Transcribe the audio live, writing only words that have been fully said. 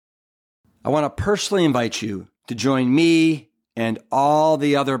I want to personally invite you to join me and all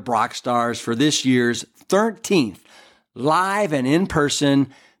the other Brock stars for this year's 13th live and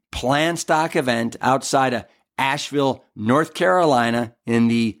in-person Plant Stock event outside of Asheville, North Carolina in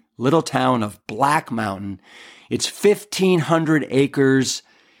the little town of Black Mountain. It's 1,500 acres,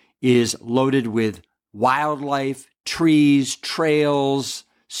 is loaded with wildlife, trees, trails,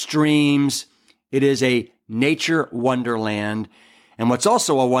 streams. It is a nature wonderland. And what's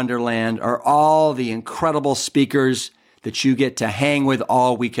also a wonderland are all the incredible speakers that you get to hang with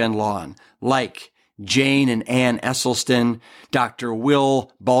all weekend long, like Jane and Ann Esselstyn, Dr.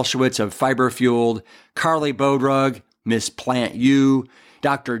 Will Bolshewitz of Fiber Fueled, Carly Bodrug, Miss Plant U,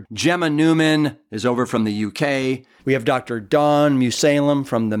 Dr. Gemma Newman is over from the UK. We have Dr. Dawn Musalem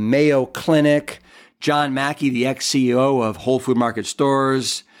from the Mayo Clinic, John Mackey, the ex-CEO of Whole Food Market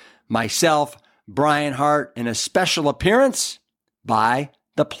Stores, myself, Brian Hart, and a special appearance by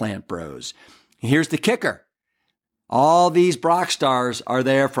the Plant Bros. Here's the kicker. All these Brock stars are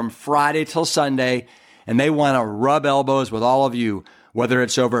there from Friday till Sunday, and they want to rub elbows with all of you, whether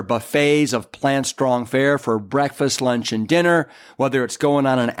it's over buffets of Plant Strong fare for breakfast, lunch, and dinner, whether it's going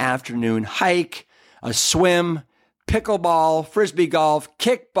on an afternoon hike, a swim, pickleball, frisbee golf,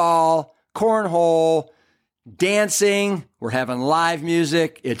 kickball, cornhole, dancing. We're having live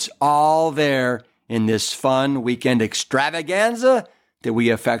music. It's all there in this fun weekend extravaganza that we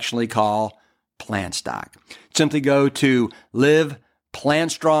affectionately call Plant Stock. Simply go to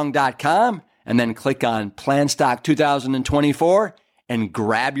liveplantstrong.com and then click on Plant Stock 2024 and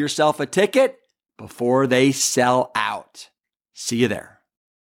grab yourself a ticket before they sell out. See you there.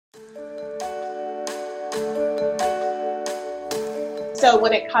 So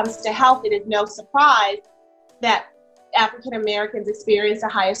when it comes to health, it is no surprise that African Americans experience the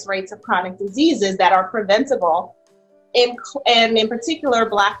highest rates of chronic diseases that are preventable. And in particular,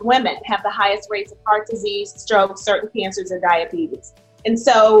 Black women have the highest rates of heart disease, stroke, certain cancers, and diabetes. And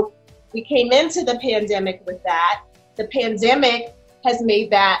so we came into the pandemic with that. The pandemic has made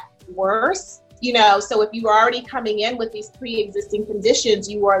that worse. So if you are already coming in with these pre-existing conditions,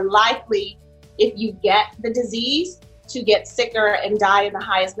 you are likely, if you get the disease, to get sicker and die in the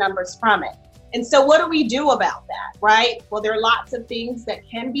highest numbers from it. And so what do we do about that, right? Well, there are lots of things that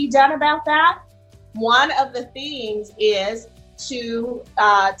can be done about that. One of the things is to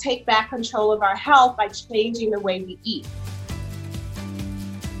take back control of our health by changing the way we eat.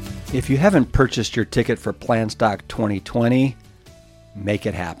 If you haven't purchased your ticket for Plant Stock 2020, make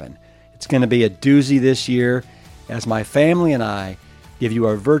it happen. It's going to be a doozy this year as my family and I give you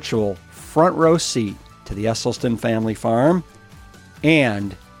a virtual front row seat to the Esselstyn family farm,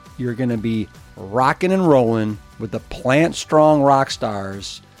 and you're going to be rocking and rolling with the Plant Strong rock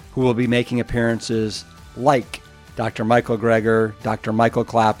stars who will be making appearances like Dr. Michael Greger, Dr. Michael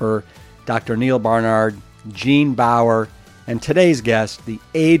Clapper, Dr. Neil Barnard, Gene Bauer, and today's guest, the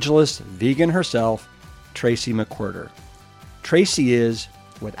ageless vegan herself, Tracye McQuirter. Tracye is,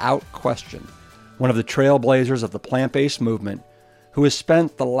 without question, one of the trailblazers of the plant-based movement who has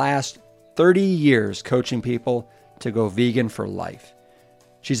spent the last 30 years coaching people to go vegan for life.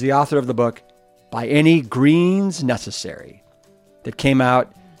 She's the author of the book, By Any Greens Necessary, that came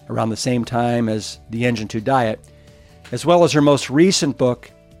out around the same time as the Engine 2 Diet, as well as her most recent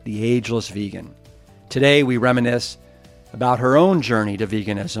book, The Ageless Vegan. Today we reminisce about her own journey to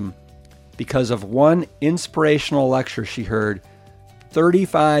veganism because of one inspirational lecture she heard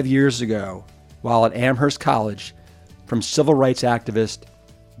 35 years ago while at Amherst College from civil rights activist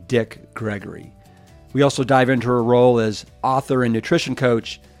Dick Gregory. We also dive into her role as author and nutrition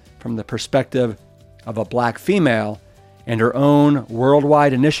coach from the perspective of a Black female and her own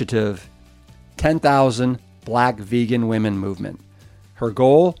worldwide initiative, 10,000 Black Vegan Women Movement. Her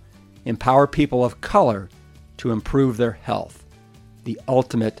goal? Empower people of color to improve their health, the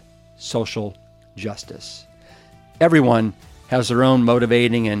ultimate social justice. Everyone has their own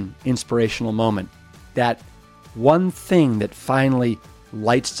motivating and inspirational moment, that one thing that finally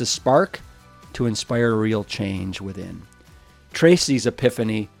lights the spark to inspire real change within. Tracye's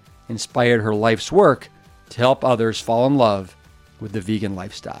epiphany inspired her life's work to help others fall in love with the vegan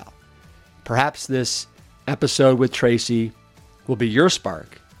lifestyle. Perhaps this episode with Tracye will be your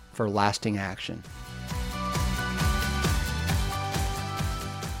spark for lasting action.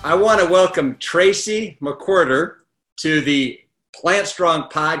 I want to welcome Tracye McQuirter to the Plant Strong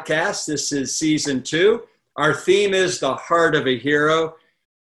podcast. This is season 2. Our theme is the heart of a hero.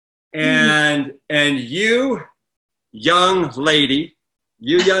 And you young lady,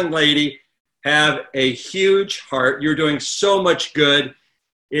 have a huge heart. You're doing so much good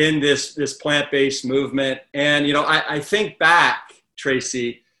in this plant-based movement. And, I think back,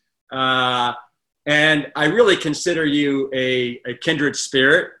 Tracye, And I really consider you a kindred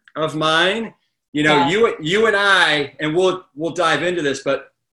spirit of mine. You know, you and I, and we'll dive into this,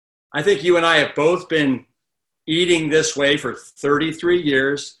 but I think you and I have both been eating this way for 33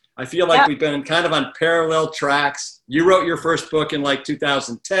 years. I feel like we've been kind of on parallel tracks. You wrote your first book in like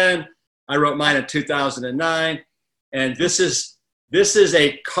 2010. I wrote mine in 2009. And this is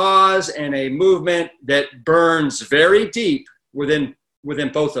a cause and a movement that burns very deep within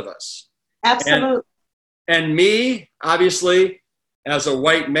both of us. Absolutely. And me, obviously, as a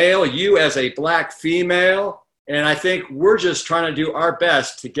white male, you as a black female. And I think we're just trying to do our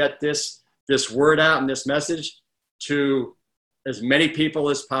best to get this word out and this message to as many people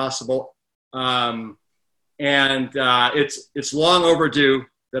as possible. It's long overdue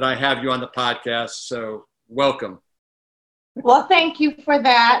that I have you on the podcast. So welcome. Well, thank you for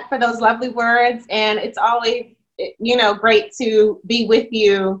that, for those lovely words. And it's always, great to be with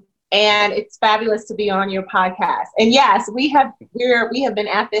you. And it's fabulous to be on your podcast. And yes, we have been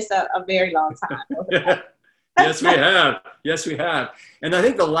at this a very long time. Yes, we have. Yes, we have. And I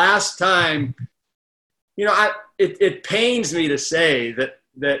think the last time, it pains me to say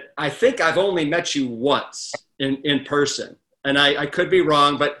that I think I've only met you once in person. And I could be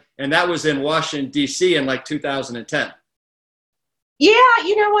wrong, and that was in Washington, D.C. in like 2010. Yeah,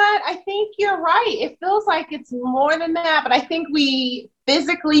 you know what? I think you're right. It feels like it's more than that, but I think we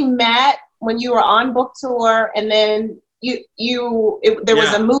physically met when you were on book tour, and then there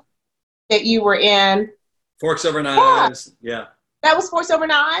was a movie that you were in. Forks Over Knives. Yeah. That was Forks Over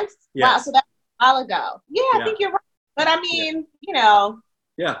Knives? Yes. Wow, so that was a while ago. Yeah, I think you're right. But I mean,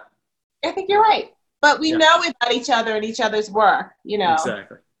 Yeah. I think you're right. But we know about each other and each other's work,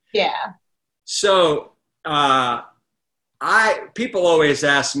 Exactly. Yeah. So, people always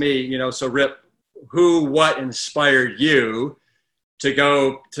ask me, so Rip, what inspired you to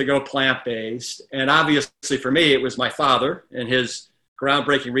go plant-based? And obviously for me, it was my father and his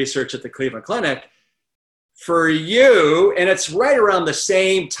groundbreaking research at the Cleveland Clinic. For you, and it's right around the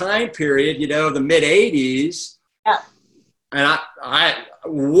same time period, the mid 80s. Yeah. And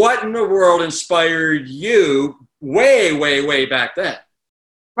what in the world inspired you way, way, way back then?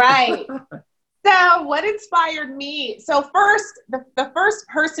 Right. So what inspired me? So first, the first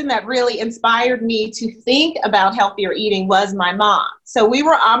person that really inspired me to think about healthier eating was my mom. So we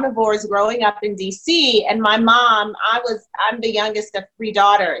were omnivores growing up in DC, and my mom, I'm the youngest of three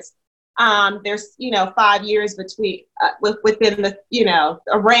daughters. There's, 5 years within the,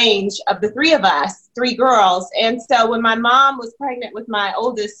 a range of the three of us, three girls. And so when my mom was pregnant with my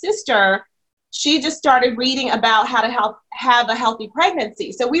oldest sister, she just started reading about how to have a healthy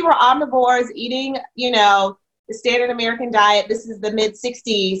pregnancy. So we were omnivores eating, the standard American diet. This is the mid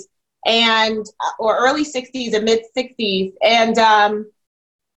 60s or early 60s and mid 60s. And,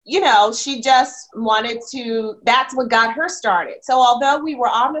 she just wanted to, that's what got her started. So although we were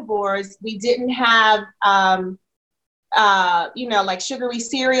omnivores, we didn't have, like sugary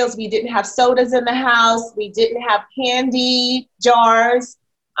cereals. We didn't have sodas in the house. We didn't have candy jars.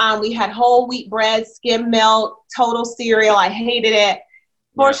 We had whole wheat bread, skim milk, total cereal. I hated it.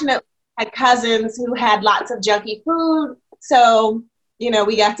 Fortunately, I had cousins who had lots of junky food. So,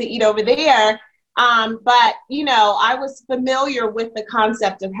 we got to eat over there. But, I was familiar with the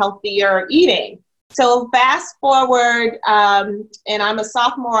concept of healthier eating. So fast forward, and I'm a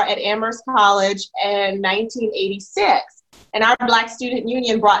sophomore at Amherst College in 1986. And our Black Student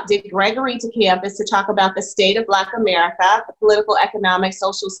Union brought Dick Gregory to campus to talk about the state of Black America, the political, economic,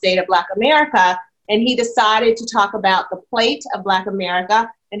 social state of Black America. And he decided to talk about the plate of Black America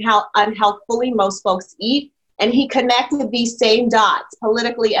and how unhealthfully most folks eat. And he connected these same dots,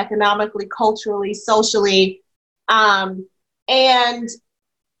 politically, economically, culturally, socially. And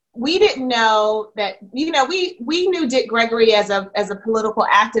we didn't know that, we knew Dick Gregory as a political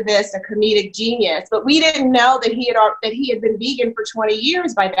activist, a comedic genius, but we didn't know that he had been vegan for 20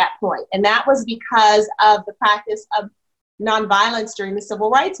 years by that point. And that was because of the practice of nonviolence during the civil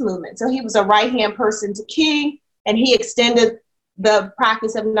rights movement. So he was a right-hand person to King, and he extended the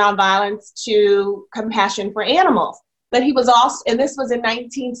practice of nonviolence to compassion for animals. But he was also, and this was in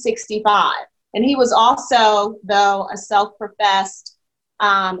 1965, and he was also, though, a self-professed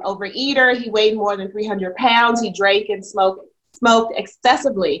overeater. He weighed more than 300 pounds. He drank and smoked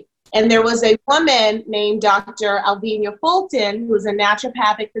excessively. And there was a woman named Dr. Alvenia Fulton, who was a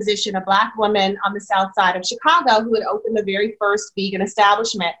naturopathic physician, a Black woman on the south side of Chicago, who had opened the very first vegan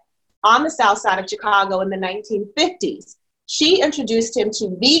establishment on the south side of Chicago in the 1950s. She introduced him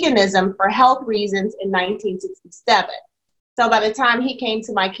to veganism for health reasons in 1967. So by the time he came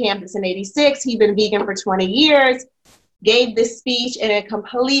to my campus in 86, he'd been vegan for 20 years. gave this speech, and it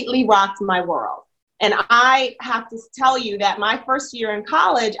completely rocked my world. And I have to tell you that my first year in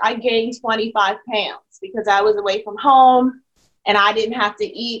college, I gained 25 pounds because I was away from home and I didn't have to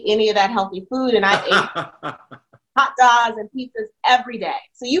eat any of that healthy food. And I ate hot dogs and pizzas every day.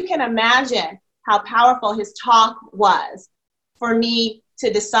 So you can imagine how powerful his talk was for me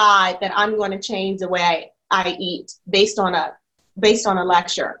to decide that I'm going to change the way I eat based on a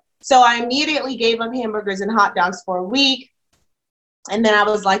lecture. So I immediately gave up hamburgers and hot dogs for a week. And then I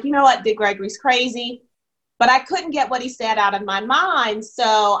was like, you know what, Dick Gregory's crazy. But I couldn't get what he said out of my mind.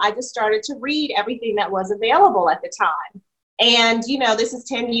 So I just started to read everything that was available at the time. And, you know, this is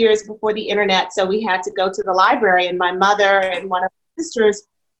 10 years before the internet. So we had to go to the library, and my mother and one of my sisters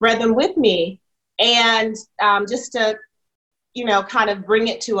read them with me. And just to, you know, kind of bring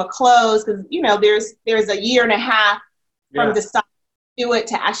it to a close, because, you know, there's a year and a half from deciding to do it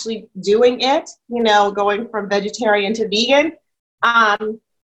to actually doing it, you know, going from vegetarian to vegan.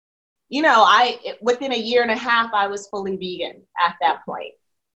 You know, within a year and a half, I was fully vegan at that point.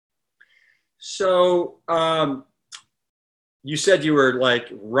 So you said you were like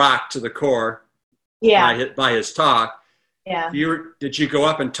rocked to the core by his talk. Yeah. Did you go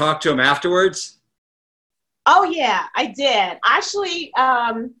up and talk to him afterwards? Oh, yeah, I did. Actually,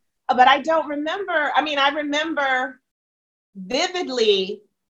 but I don't remember. I mean, I remember vividly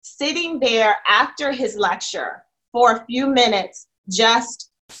sitting there after his lecture for a few minutes,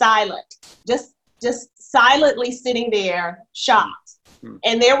 just silent, just silently sitting there, shocked. Mm-hmm.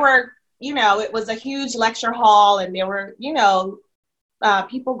 And there were, you know, it was a huge lecture hall, and there were, you know,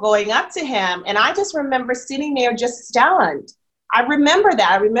 people going up to him. And I just remember sitting there just stunned. I remember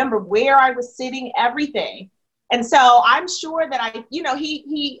that. I remember where I was sitting, everything. And so I'm sure that I think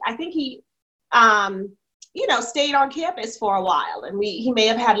he you know, stayed on campus for a while, and he may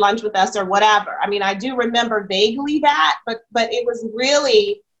have had lunch with us or whatever. I mean, I do remember vaguely that, but it was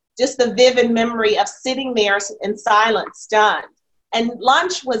really just the vivid memory of sitting there in silence, stunned. And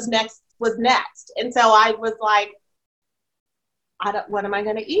lunch was next. And so I was like, what am I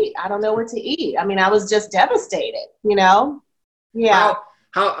going to eat? I don't know what to eat. I mean, I was just devastated, you know? Yeah.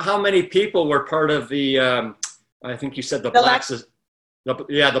 How many people were part of the, I think you said the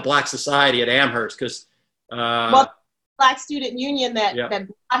Black Society at Amherst, because Black Student Union that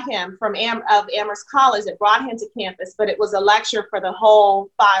brought him from Amherst College, that brought him to campus, but it was a lecture for the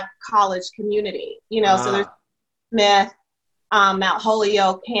whole 5 college community, you know. So there's Smith, Mount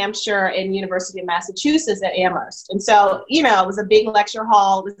Holyoke, Hampshire, and University of Massachusetts at Amherst. And so, you know, it was a big lecture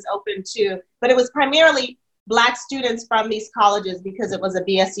hall. It was open to, but it was primarily Black students from these colleges because it was a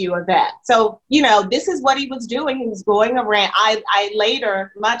BSU event. So, you know, this is what he was doing. He was going around. I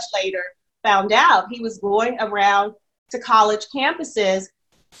later, much later, found out he was going around to college campuses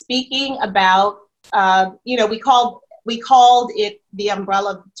speaking about, you know, we called it the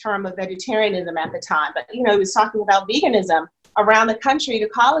umbrella term of vegetarianism at the time, but, you know, he was talking about veganism around the country to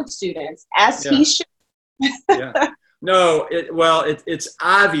college students, as he should. No, it's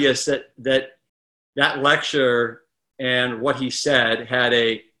obvious that lecture and what he said had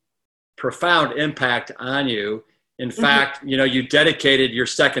a profound impact on you. In fact, you know, you dedicated your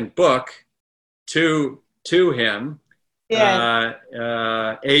second book to him,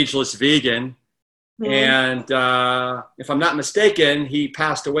 Ageless Vegan. Mm-hmm. And if I'm not mistaken, he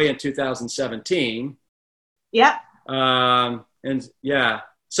passed away in 2017. Yep.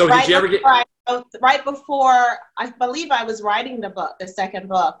 So did you ever get... Right before, I believe I was writing the second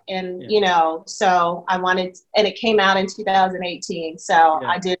book. And, you know, so I wanted, and it came out in 2018. So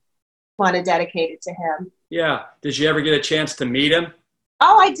I did want to dedicate it to him. Yeah. Did you ever get a chance to meet him?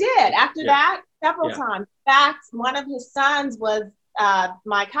 Oh, I did. After that, several times. In fact, one of his sons was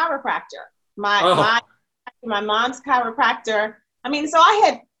my chiropractor. My mom's chiropractor. I mean, so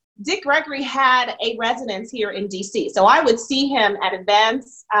Dick Gregory had a residence here in DC. So I would see him at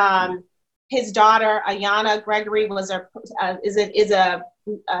events. His daughter, Ayanna Gregory, is a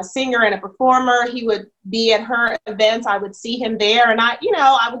singer and a performer. He would be at her events. I would see him there, and I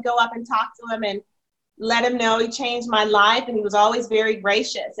would go up and talk to him and let him know he changed my life, and he was always very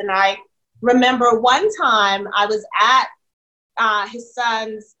gracious. And I remember one time I was at his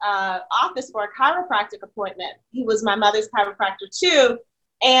son's office for a chiropractic appointment. He was my mother's chiropractor too,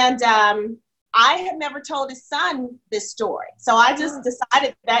 and I had never told his son this story. So I just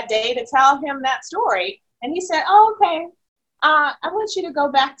decided that day to tell him that story. And he said, "Oh, okay. I want you to go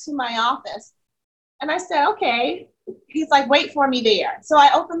back to my office." And I said, "Okay." He's like, "Wait for me there." So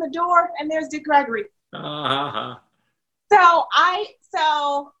I opened the door, and there's Dick Gregory. Uh-huh. So I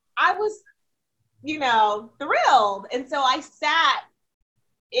was, you know, thrilled. And so I sat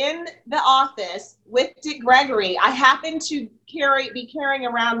in the office with Dick Gregory. I happened to be carrying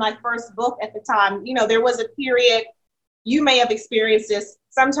around my first book at the time. You know, there was a period, you may have experienced this.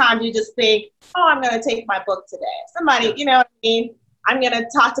 Sometimes you just think, oh, I'm going to take my book today. Somebody, you know what I mean? I'm going to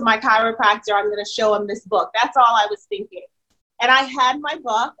talk to my chiropractor. I'm going to show him this book. That's all I was thinking. And I had my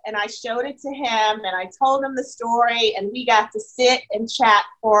book and I showed it to him and I told him the story and we got to sit and chat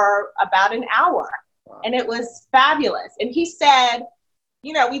for about an hour. Wow. And it was fabulous. And he said,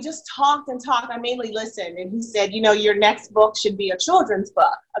 you know, we just talked and talked. I mainly listened. And he said, you know, your next book should be a children's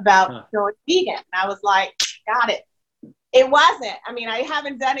book about going vegan. And I was like, got it. It wasn't. I mean, I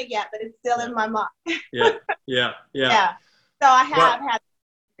haven't done it yet, but it's still in my mind. Yeah. So I have had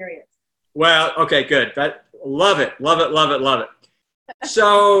experience. Well, okay, good. Love it.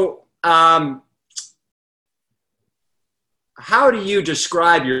 So, how do you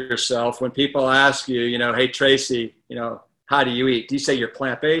describe yourself when people ask you, you know, hey, Tracye, you know, how do you eat? Do you say you're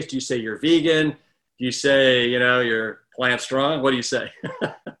plant-based? Do you say you're vegan? Do you say, you know, you're plant strong? What do you say?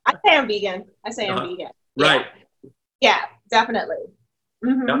 I say I'm vegan. I'm vegan. Right. Yeah, definitely.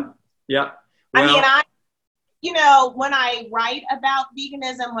 Mm-hmm. Yeah. Well, I mean, you know, when I write about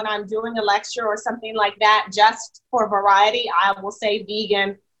veganism, when I'm doing a lecture or something like that, just for variety, I will say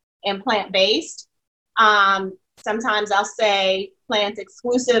vegan and plant-based. Sometimes I'll say plant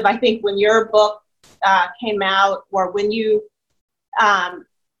exclusive. I think when your book came out, or when you,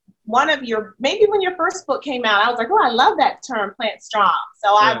 maybe when your first book came out, I was like, oh, I love that term, plant strong.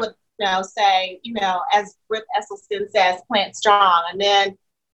 So I would, you know, say, you know, as Rip Esselstyn says, plant strong. And then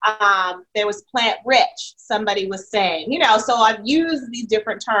there was plant rich, somebody was saying, you know, so I've used these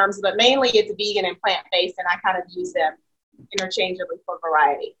different terms, but mainly it's vegan and plant-based, and I kind of use them interchangeably for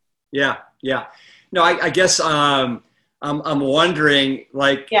variety. Yeah. No, I guess I'm wondering,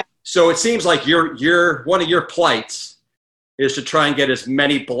 like, so it seems like you're one of your plights is to try and get as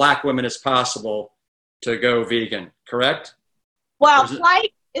many Black women as possible to go vegan, correct? Well,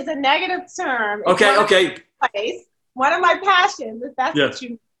 plight is a negative term. Okay. One of my passions, if that's what you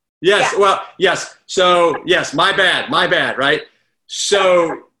mean. Yes, well, yes. So, yes, my bad, right?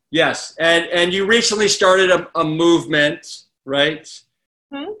 So, yes, and you recently started a movement, right?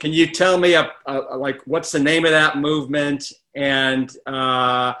 Mm-hmm. Can you tell me, like, what's the name of that movement? And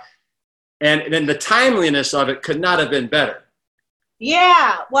then the timeliness of it could not have been better.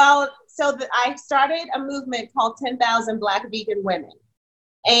 Yeah, well, I started a movement called 10,000 Black Vegan Women.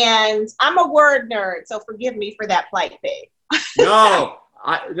 And I'm a word nerd, so forgive me for that plight thing. No,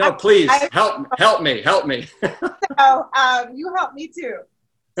 please help me. So you help me too.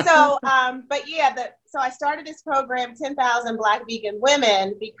 So, but yeah, so I started this program, 10,000 Black Vegan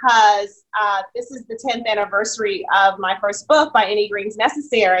Women, because this is the 10th anniversary of my first book, By Any Means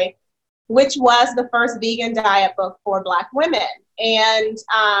Necessary, which was the first vegan diet book for Black women. And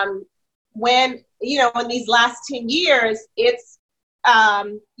when, you know, in these last 10 years, it's,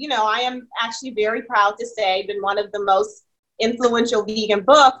 you know, I am actually very proud to say been one of the most influential vegan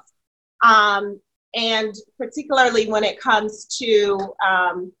books. And particularly when it comes to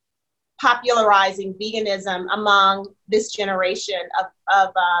popularizing veganism among this generation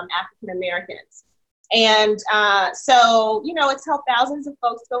of African Americans. And so, you know, it's helped thousands of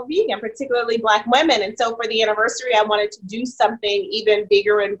folks go vegan, particularly Black women. And so for the anniversary, I wanted to do something even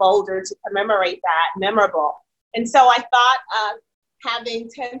bigger and bolder to commemorate that, memorable. And so I thought having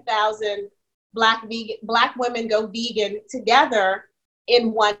 10,000 Black women go vegan together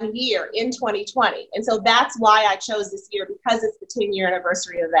in 1 year, in 2020. And so that's why I chose this year, because it's the 10-year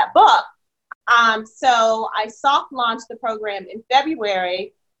anniversary of that book. So I soft launched the program in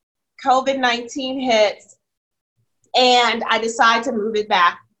February. COVID-19 hits, and I decided to move it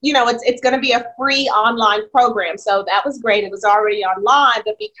back. You know, it's going to be a free online program. So that was great. It was already online,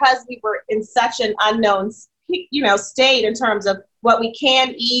 but because we were in such an unknown, you know, state in terms of what we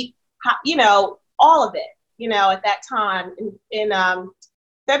can eat, you know, all of it, you know, at that time in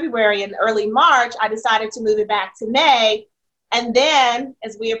February and early March, I decided to move it back to May. And then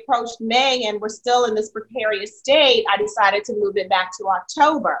as we approached May and we're still in this precarious state, I decided to move it back to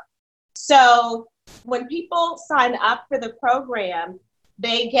October. So when people sign up for the program,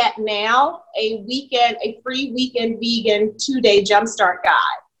 they get now a free weekend vegan 2-day jumpstart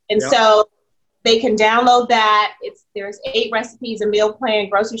guide. And so they can download that. There's 8 recipes, a meal plan,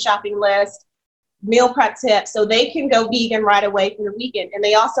 grocery shopping list, meal prep tips. So they can go vegan right away for the weekend. And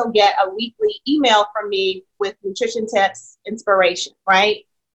they also get a weekly email from me with nutrition tips, inspiration, right?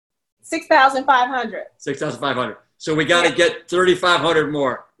 6,500. 6,500. So we got to get 3,500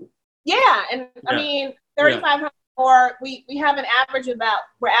 more. Yeah. And I mean, 3,500 more, we have an average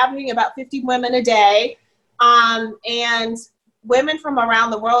we're averaging about 50 women a day. And women from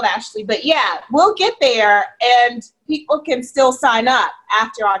around the world, actually. But yeah, we'll get there, and people can still sign up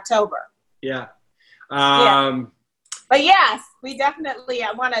after October. Yeah. Yeah. But yes, we definitely,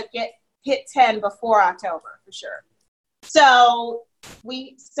 I want to hit 10 before October for sure. So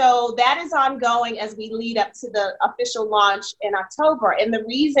that is ongoing as we lead up to the official launch in October. And the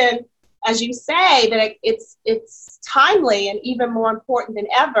reason, as you say, that it's timely and even more important than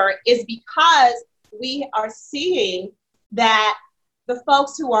ever is because we are seeing that the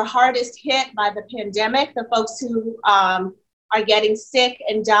folks who are hardest hit by the pandemic, the folks who are getting sick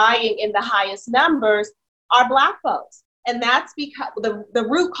and dying in the highest numbers are Black folks. And that's because the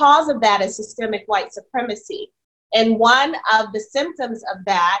root cause of that is systemic white supremacy. And one of the symptoms of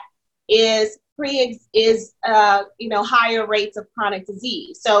that is higher rates of chronic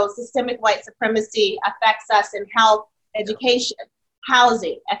disease. So systemic white supremacy affects us in health, education,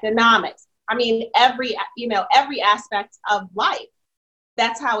 housing, economics. I mean, every aspect of life.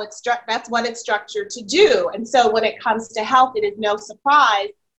 That's what it's structured to do. And so when it comes to health, it is no surprise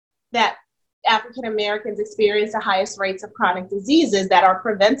that African Americans experience the highest rates of chronic diseases that are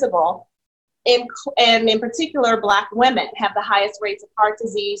preventable. And in particular, Black women have the highest rates of heart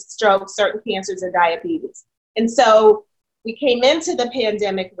disease, stroke, certain cancers, and diabetes. And so we came into the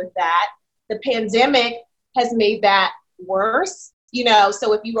pandemic with that. The pandemic has made that worse.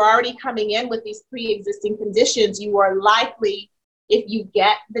 So if you are already coming in with these pre-existing conditions, you are likely, if you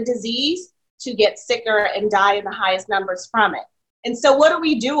get the disease, to get sicker and die in the highest numbers from it. And so what do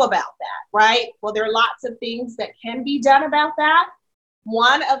we do about that, right? Well, there are lots of things that can be done about that.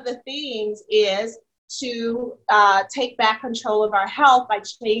 One of the things is to take back control of our health by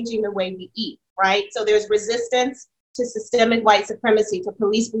changing the way we eat, right? So there's resistance to systemic white supremacy, to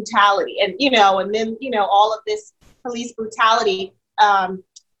police brutality. And then all of this police brutality,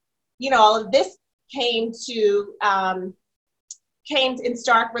 all of this came in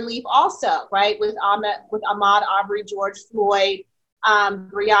stark relief also, right? With Ahmaud Arbery, George Floyd,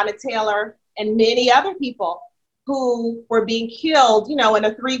 Breonna Taylor, and many other people who were being killed, in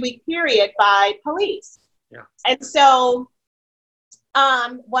a 3-week period by police. Yeah. And so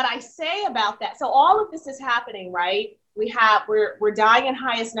what I say about that, so all of this is happening, right? We're dying in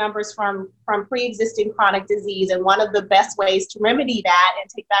highest numbers from pre-existing chronic disease. And one of the best ways to remedy that and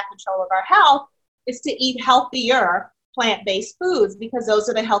take back control of our health is to eat healthier plant-based foods, because those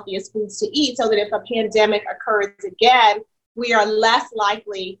are the healthiest foods to eat, so that if a pandemic occurs again, we are less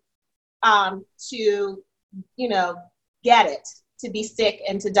likely to get it, to be sick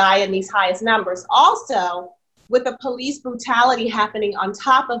and to die in these highest numbers. Also, with the police brutality happening on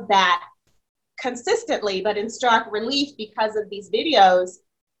top of that consistently, but in stark relief because of these videos,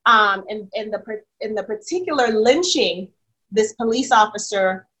 and the particular lynching, this police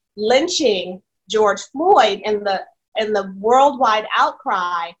officer lynching George Floyd, and the worldwide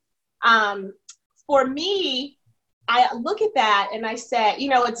outcry, for me, I look at that and I say,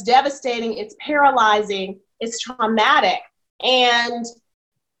 it's devastating, it's paralyzing, it's traumatic. And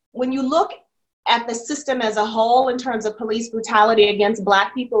when you look at the system as a whole in terms of police brutality against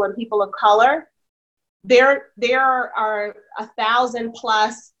Black people and people of color, there are 1,000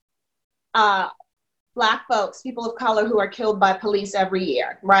 plus Black folks, people of color, who are killed by police every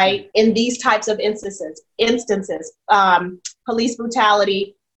year, right? In these types of instances, police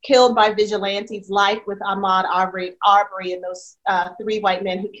brutality, killed by vigilantes, like with Ahmaud Arbery and those 3 white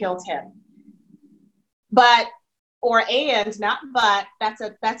men who killed him. That's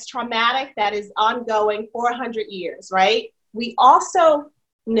traumatic. That is ongoing for 100 years, right? We also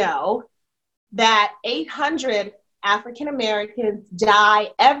know that 800 African Americans die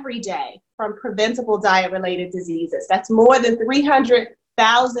every day from preventable diet-related diseases. That's more than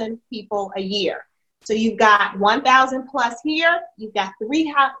 300,000 people a year. So you've got 1,000 plus here, you've got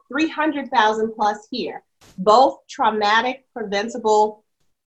 300,000 plus here, both traumatic, preventable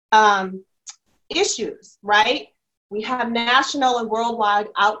issues, right? We have national and worldwide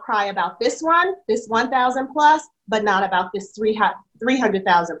outcry about this 1,000 plus, but not about this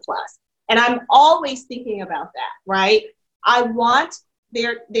 300,000 plus. And I'm always thinking about that, right?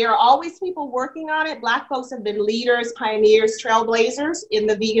 There are always people working on it. Black folks have been leaders, pioneers, trailblazers in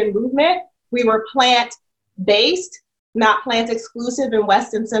the vegan movement. We were plant-based, not plant-exclusive in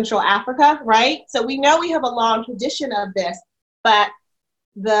West and Central Africa, right? So we know we have a long tradition of this, but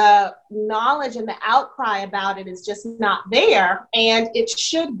the knowledge and the outcry about it is just not there, and it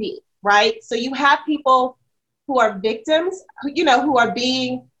should be, right? So you have people who are victims, who are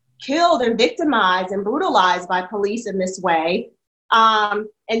being killed and victimized and brutalized by police in this way. And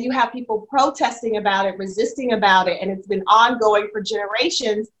you have people protesting about it, resisting about it, and it's been ongoing for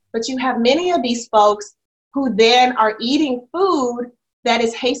generations. But you have many of these folks who then are eating food that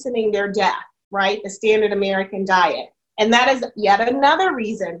is hastening their death, right? The standard American diet. And that is yet another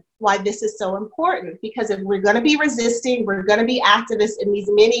reason why this is so important, because if we're going to be resisting, we're going to be activists in these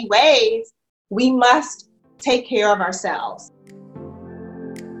many ways, we must take care of ourselves.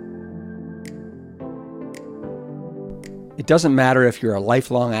 It doesn't matter if you're a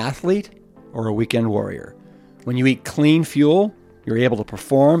lifelong athlete or a weekend warrior. When you eat clean fuel, you're able to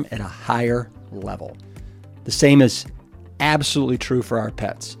perform at a higher level. The same is absolutely true for our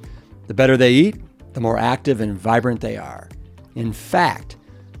pets. The better they eat, the more active and vibrant they are. In fact,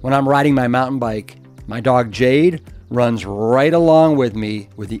 when I'm riding my mountain bike, my dog Jade runs right along with me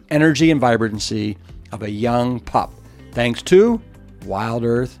with the energy and vibrancy of a young pup, thanks to Wild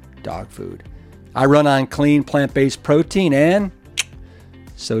Earth dog food. I run on clean plant-based protein, and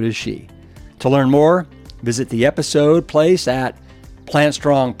so does she. To learn more, visit the episode place at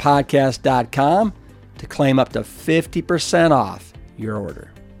plantstrongpodcast.com to claim up to 50% off your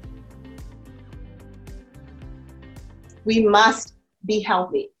order. We must be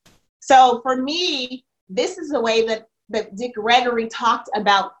healthy. So for me, this is the way that Dick Gregory talked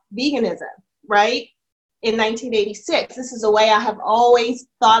about veganism, right? In 1986. This is the way I have always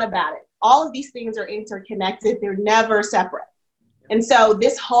thought about it. All of these things are interconnected. They're never separate. And so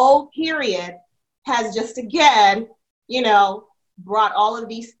this whole period has just, again, brought all of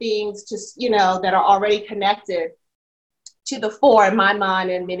these things to, that are already connected to the fore in my mind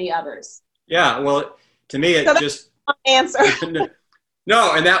and many others. Yeah. Well, to me, it just answer.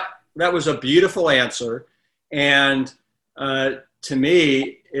 No. And that was a beautiful answer. And to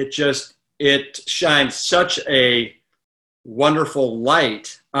me, it shines such a wonderful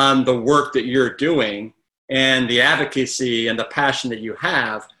light on the work that you're doing and the advocacy and the passion that you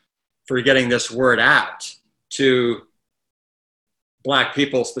have for getting this word out to Black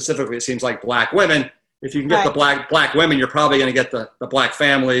people, specifically. It seems like Black women. If you can get the black women, you're probably going to get the Black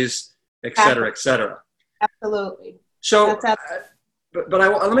families, et cetera, et cetera. Absolutely. So,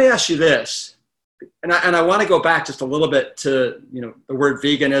 let me ask you this, and I want to go back just a little bit to the word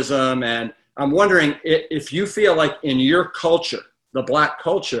veganism, and I'm wondering if you feel like in your culture, the Black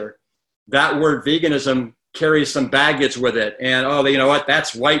culture, that word veganism carries some baggage with it, and you know what,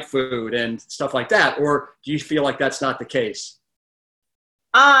 that's white food and stuff like that, or do you feel like that's not the case?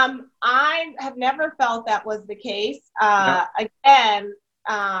 I have never felt that was the case. Again,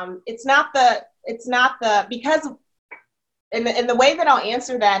 it's not because, and the way that I'll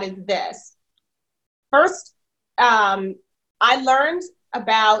answer that is this. First, I learned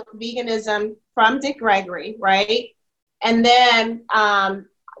about veganism from Dick Gregory, right? And then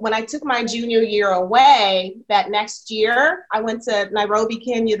when I took my junior year away, that next year, I went to Nairobi,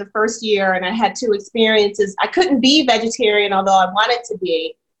 Kenya the first year, and I had two experiences. I couldn't be vegetarian, although I wanted to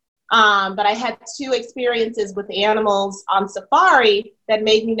be, but I had two experiences with animals on safari that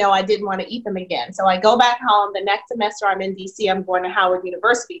made me know I didn't want to eat them again. So I go back home. The next semester I'm in DC, I'm going to Howard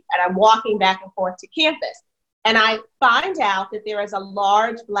University, and I'm walking back and forth to campus. And I find out that there is a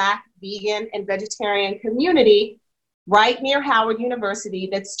large Black vegan and vegetarian community right near Howard University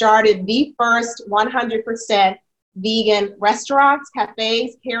that started the first 100% vegan restaurants,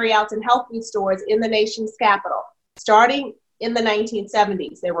 cafes, carryouts, and health food stores in the nation's capital, starting in the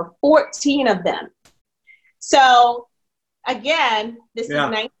 1970s. There were 14 of them. So again, this is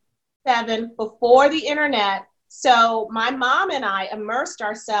 1997, before the internet. So my mom and I immersed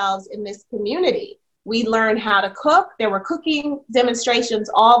ourselves in this community. We learned how to cook. There were cooking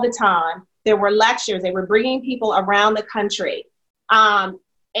demonstrations all the time. There were lectures. They were bringing people around the country. And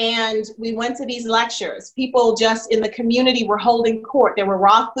we went to these lectures. People just in the community were holding court. There were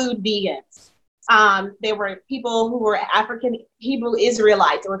raw food vegans. There were people who were African Hebrew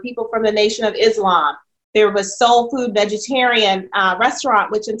Israelites. There were people from the Nation of Islam. There was Soul Food Vegetarian restaurant,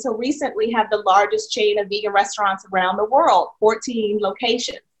 which until recently had the largest chain of vegan restaurants around the world, 14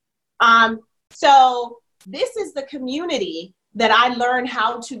 locations. So this is the community that I learned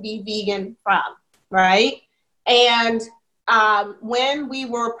how to be vegan from, right? And when we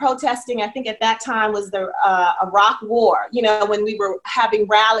were protesting, I think at that time was the Iraq War, when we were having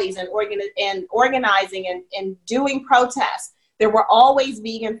rallies and organizing and doing protests, there were always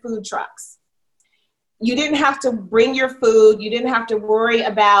vegan food trucks. You didn't have to bring your food. You didn't have to worry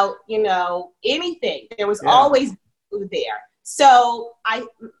about, anything. There was always food there. So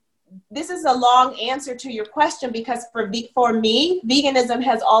this is a long answer to your question, because for me, veganism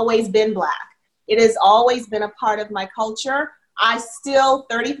has always been Black. It has always been a part of my culture. I still,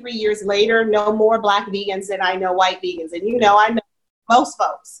 33 years later, know more Black vegans than I know white vegans. And I know most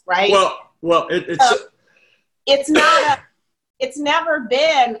folks, right? Well, it's not it's never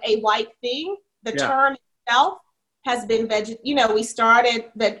been a white thing. The term itself has been we started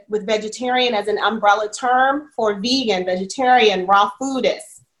with vegetarian as an umbrella term for vegan, vegetarian, raw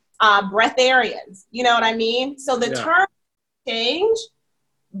foodists, breatharians. You know what I mean? So the term changed,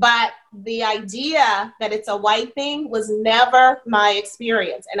 but the idea that it's a white thing was never my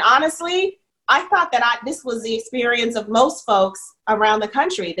experience. And honestly, I thought that this was the experience of most folks around the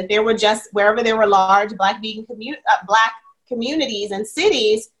country, that there were just, wherever there were large Black vegan Black communities and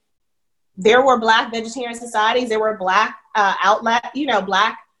cities, there were Black vegetarian societies, there were Black outlet,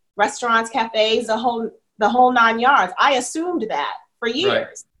 Black restaurants, cafes, the whole 9 yards. I assumed that for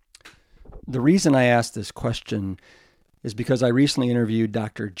years. Right. The reason I asked this question is because I recently interviewed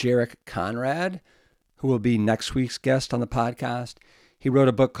Dr. Jarek Conrad, who will be next week's guest on the podcast. He wrote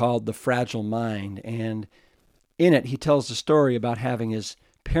a book called The Fragile Mind, and in it he tells the story about having his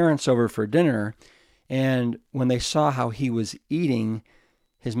parents over for dinner, and when they saw how he was eating,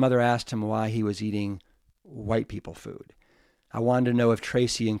 his mother asked him why he was eating white people food. I wanted to know if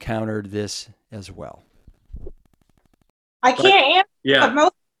Tracye encountered this as well. I can't answer what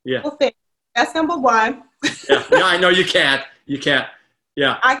most people think. That's number one. Yeah, I know you can't. You can't.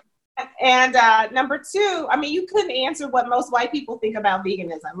 Yeah. And number two, I mean, you couldn't answer what most white people think about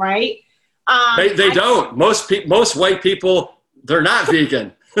veganism, right? They don't. Most white people, they're not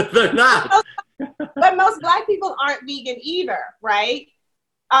vegan. They're not. But most Black people aren't vegan either, right?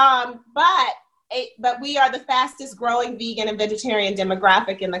 But we are the fastest growing vegan and vegetarian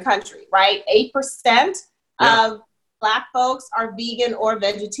demographic in the country, right? 8% of Black folks are vegan or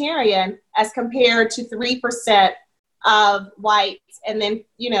vegetarian as compared to 3% of whites, and then,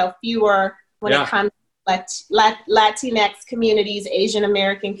 fewer when it comes to Latinx communities, Asian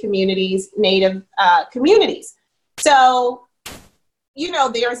American communities, Native communities. So,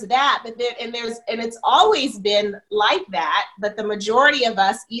 there's that, but it's always been like that, but the majority of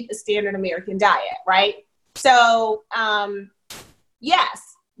us eat the standard American diet, right? So,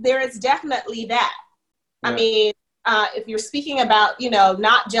 yes, there is definitely that. Yeah. I mean, if you're speaking about,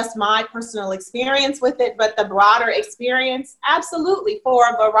 not just my personal experience with it, but the broader experience, absolutely, for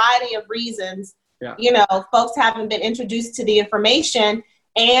a variety of reasons. Yeah. Folks haven't been introduced to the information,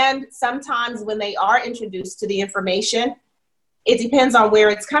 and sometimes when they are introduced to the information, it depends on where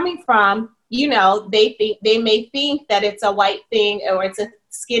it's coming from. They may think that it's a white thing or it's a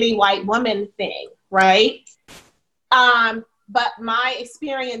skinny white woman thing, right? But my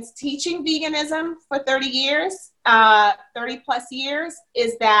experience teaching veganism for 30 plus years,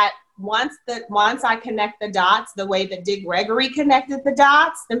 is that once I connect the dots the way that Dick Gregory connected the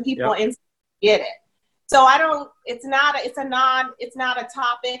dots, then people instantly get it. So it's not a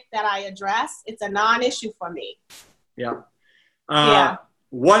topic that I address. It's a non-issue for me. Yeah.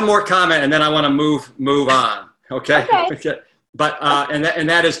 One more comment, and then I want to move on. Okay. Okay. But and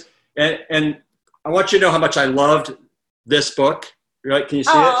that is, and I want you to know how much I loved this book. Right? Can you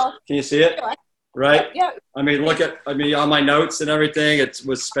see it? Can you see it? Right? Yeah. I mean, look at all my notes and everything. It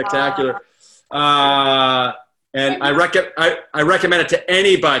was spectacular. And I recommend it to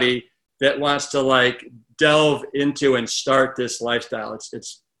anybody that wants to delve into and start this lifestyle.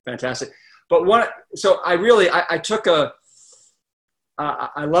 It's fantastic. But I took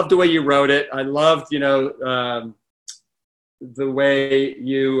I loved the way you wrote it. I loved, the way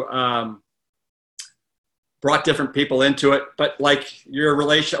you brought different people into it, but your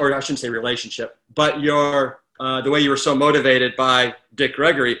or I shouldn't say relationship, but the way you were so motivated by Dick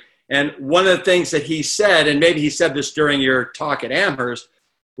Gregory. And one of the things that he said, and maybe he said this during your talk at Amherst,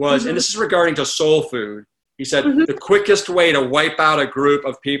 was, and this is regarding to soul food. He said, the quickest way to wipe out a group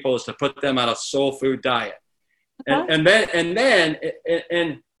of people is to put them on a soul food diet. And then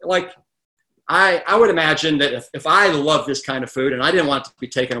I would imagine that if I love this kind of food and I didn't want it to be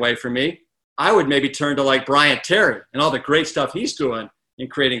taken away from me, I would maybe turn to Brian Terry and all the great stuff he's doing in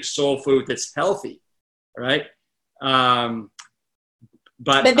creating soul food that's healthy, right? But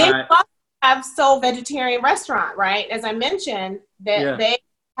they have Soul Vegetarian Restaurant, right? As I mentioned, that they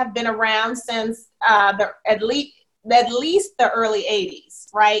have been around since at least the early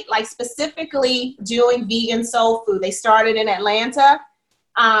 80s, right? Specifically doing vegan soul food. They started in Atlanta.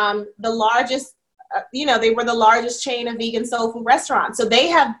 The largest, they were the largest chain of vegan soul food restaurants. So they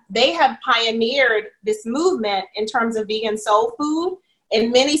have pioneered this movement in terms of vegan soul food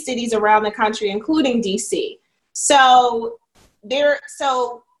in many cities around the country, including DC.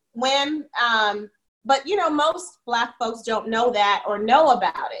 But most Black folks don't know that or know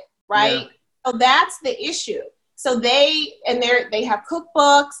about it, right? Yeah. So that's the issue. So they have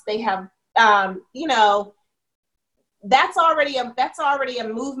cookbooks, they have, that's already a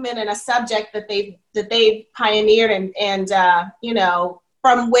movement and a subject that they've pioneered and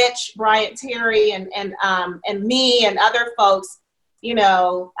from which Bryant Terry and me and other folks, you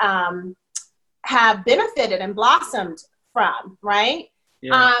know, have benefited and blossomed from, right?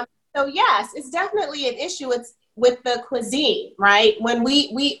 Yeah. So yes, it's definitely an issue. It's with the cuisine, right? When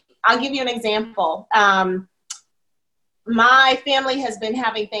I'll give you an example. My family has been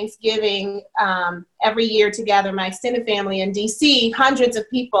having Thanksgiving every year together, my extended family in DC. Hundreds of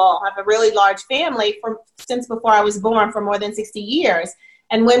people, have a really large family since before I was born, for more than 60 years.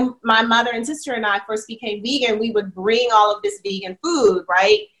 And when my mother and sister and I first became vegan, we would bring all of this vegan food,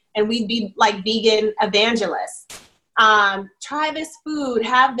 right? And we'd be like vegan evangelists. Try this food,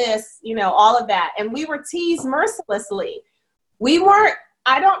 have this, you know, all of that. And we were teased mercilessly.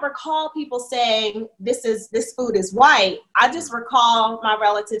 I don't recall people saying this food is white. I just recall my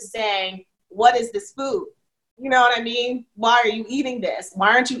relatives saying, what is this food? You know what I mean? Why are you eating this? Why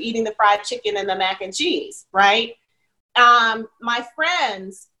aren't you eating the fried chicken and the mac and cheese, right? My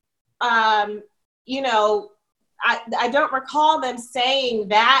friends, you know, I don't recall them saying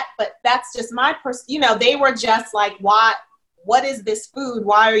that, but that's just my you know, they were just like, what is this food?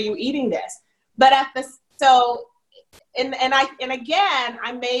 Why are you eating this? But and again,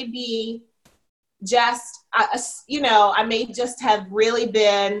 I may be just, you know, I may just have really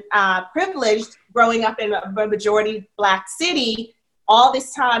been privileged growing up in a majority Black city all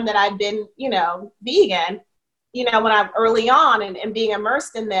this time that I've been, you know, vegan, you know, when I'm early on and being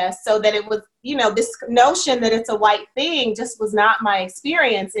immersed in this, so that it was, you know, this notion that it's a white thing just was not my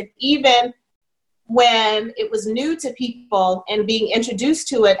experience. And even when it was new to people and being introduced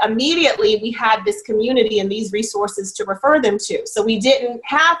to it, immediately we had this community and these resources to refer them to. So we didn't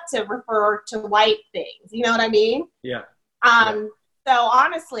have to refer to white things. You know what I mean? Yeah. So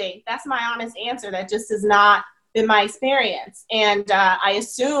honestly, that's my honest answer. That just has not been my experience. And I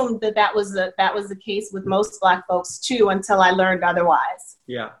assumed that was the case with most Black folks too, until I learned otherwise.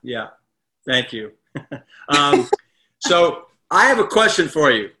 Yeah. Yeah. Thank you. So I have a question for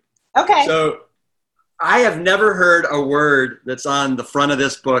you. Okay. So I have never heard a word that's on the front of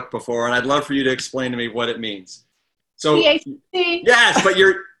this book before, and I'd love for you to explain to me what it means. So PhD. Yes,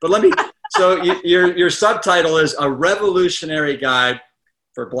 so your subtitle is A Revolutionary Guide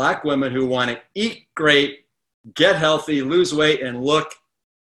for Black Women Who Want to Eat Great, Get Healthy, Lose Weight, and Look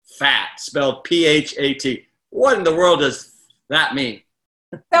Fat, spelled PHAT. What in the world does that mean?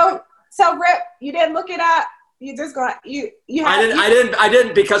 So Rip, you didn't look it up. You just got I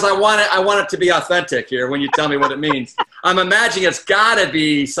didn't because I want it to be authentic here when you tell me what it means. I'm imagining it's got to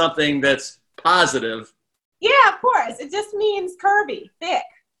be something that's positive. Yeah, of course. It just means curvy, thick.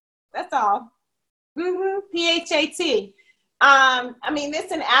 That's all. PHAT. I mean,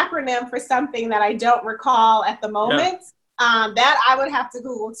 it's an acronym for something that I don't recall at the moment. Yeah. That I would have to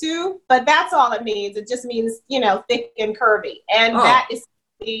Google too, but that's all it means. It just means, you know, thick and curvy. And that is,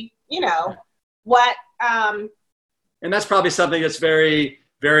 you know, what. And that's probably something that's very,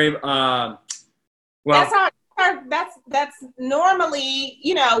 very, well. That's normally,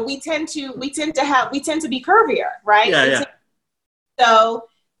 you know, we tend to be curvier, right? Yeah. So,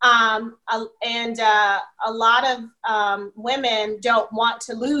 a lot of women don't want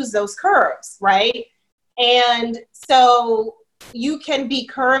to lose those curves, right? And so you can be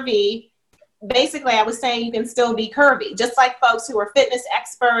curvy. Basically, I was saying you can still be curvy, just like folks who are fitness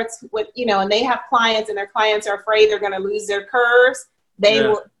experts with, you know, and they have clients and their clients are afraid they're going to lose their curves. They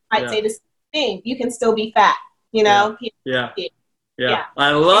might say the same thing. You can still be fat, you know? Yeah.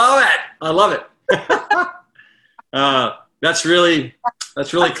 I love it. That's really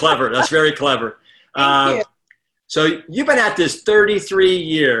clever. That's very clever. Thank you. So you've been at this 33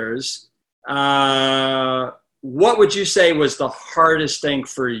 years. What would you say was the hardest thing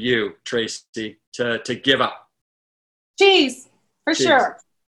for you, Tracye, to give up? Cheese, for sure.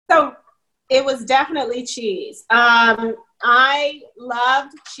 So it was definitely cheese. I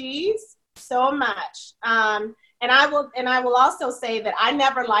loved cheese so much. And I will also say that I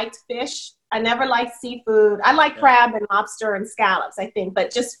never liked fish. I never liked seafood. I like crab and lobster and scallops, I think,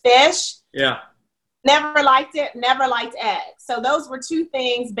 but just fish. Yeah. Never liked it. Never liked eggs. So those were two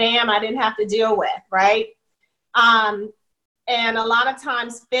things, bam, I didn't have to deal with, right? And a lot of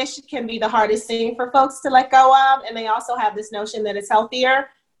times fish can be the hardest thing for folks to let go of. And they also have this notion that it's healthier.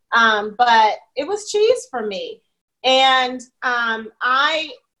 But it was cheese for me. And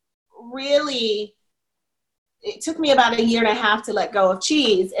it took me about a year and a half to let go of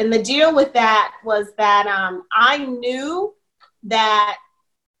cheese. And the deal with that was that I knew that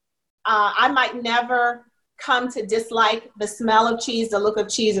I might never come to dislike the smell of cheese, the look of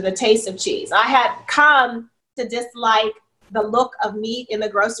cheese, or the taste of cheese. I had come to dislike the look of meat in the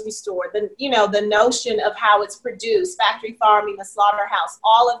grocery store, the notion of how it's produced, factory farming, the slaughterhouse,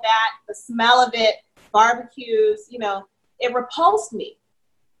 all of that, the smell of it, barbecues, it repulsed me.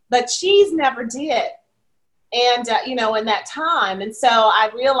 But cheese never did. And, in that time. And so I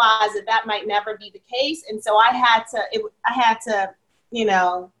realized that might never be the case. And so I had to,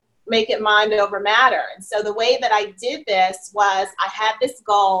 make it mind over matter. And so the way that I did this was I had this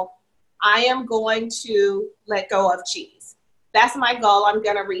goal. I am going to let go of cheese. That's my goal. I'm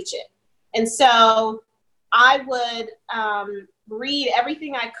going to reach it. And so I would read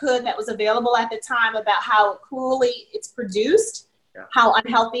everything I could that was available at the time about how cruelly it's produced, how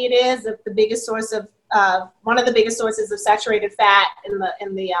unhealthy it is, the biggest source of one of the biggest sources of saturated fat in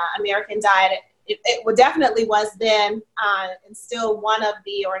the American diet. It definitely was then, and still one of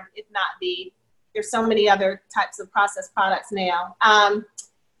the, or if not the. There's so many other types of processed products now.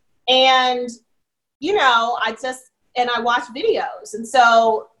 And I watched videos, and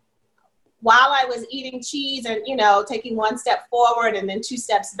so while I was eating cheese and taking one step forward and then two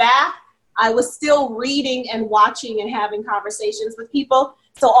steps back, I was still reading and watching and having conversations with people.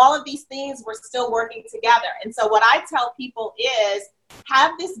 So all of these things were still working together. And so what I tell people is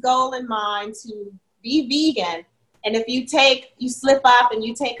have this goal in mind to be vegan. And if you slip up and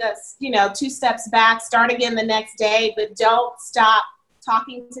you take two steps back, start again the next day, but don't stop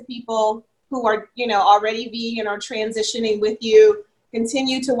talking to people who are, already vegan or transitioning with you.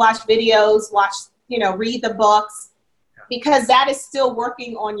 Continue to watch videos, read the books, because that is still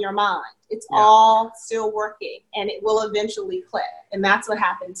working on your mind. It's all still working, and it will eventually click. And that's what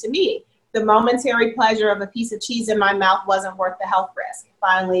happened to me. The momentary pleasure of a piece of cheese in my mouth wasn't worth the health risk.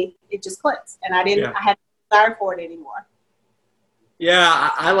 Finally, it just clicked, and I had no desire for it anymore. Yeah,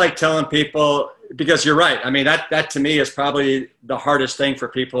 I like telling people, because you're right. I mean, that to me is probably the hardest thing for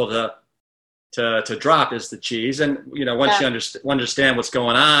people to drop is the cheese. And, once you understand what's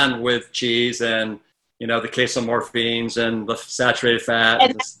going on with cheese and, the casomorphines and the saturated fat.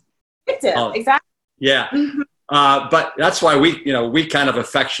 And exactly. Yeah. Mm-hmm. But that's why we kind of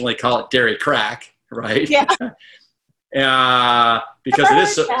affectionately call it dairy crack, right? Yeah. Because it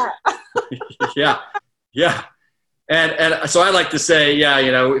is so, yeah. And so I like to say,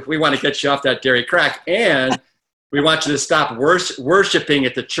 if we want to get you off that dairy crack, and we want you to stop worshiping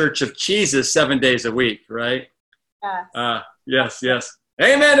at the Church of Cheeses 7 days a week, right? Yes. Yes.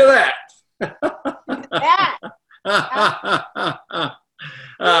 Amen to that. That.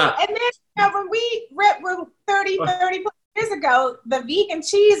 And then when we ripped 30 plus years ago, the vegan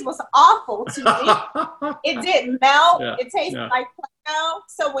cheese was awful to me. It didn't melt. It tasted like Play-Doh.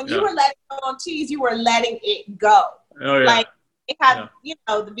 So when you were letting go of cheese, you were letting it go. Oh, yeah. Like it had,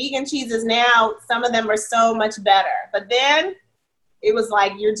 the vegan cheeses now, some of them are so much better. But then it was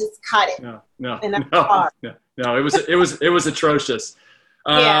like you're just cut it. No. And that's hard. No. It was atrocious.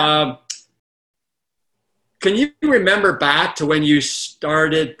 Can you remember back to when you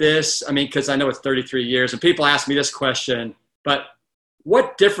started this? I mean, because I know it's 33 years, and people ask me this question, but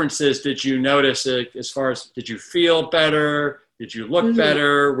what differences did you notice as far as, did you feel better? Did you look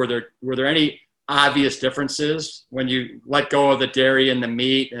better? Were there any obvious differences when you let go of the dairy and the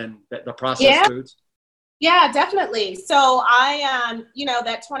meat and the processed foods? Yeah, definitely. So I,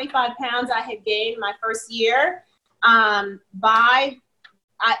 that 25 pounds I had gained my first year, that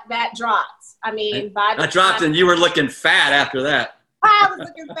dropped. I mean, that dropped, and you were looking fat after that. I was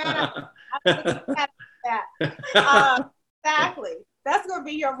looking fat. Exactly. That's going to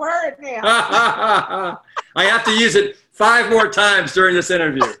be your word now. I have to use it 5 more times during this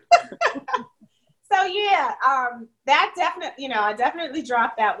interview. So that definitely, I definitely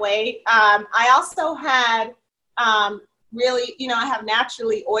dropped that weight. I also had really, I have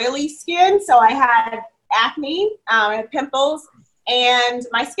naturally oily skin, so I had acne, I had pimples, and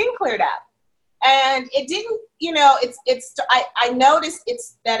my skin cleared up. And it didn't, I noticed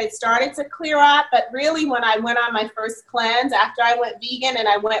that it started to clear up, but really when I went on my first cleanse, after I went vegan and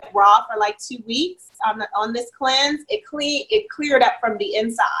I went raw for like 2 weeks on this cleanse, it cleared up from the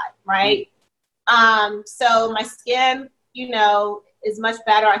inside, right? So my skin, is much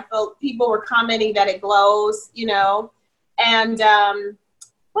better. I felt people were commenting that it glows, and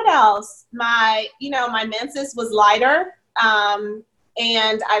what else? My menses was lighter.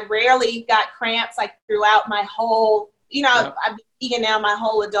 And I rarely got cramps like throughout my whole, I've been vegan now my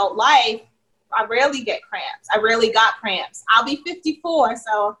whole adult life. I rarely get cramps. I rarely got cramps. I'll be 54,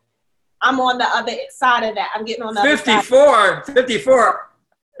 so I'm on the other side of that. I'm getting on the other side. 54.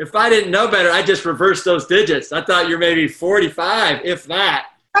 If I didn't know better, I just reversed those digits. I thought you're maybe 45, if that.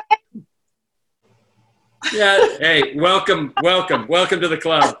 Yeah. Hey, welcome to the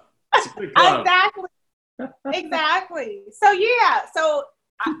club. It's a good club. Exactly. Exactly. So yeah, so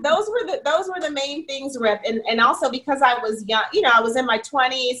those were the main things, Rip, and also because I was young, I was in my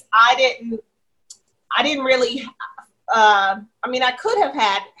 20s. I didn't really. I mean, I could have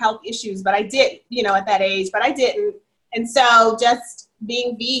had health issues, but I didn't, at that age, but I didn't. And so just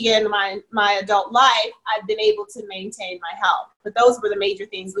being vegan my adult life, I've been able to maintain my health. But those were the major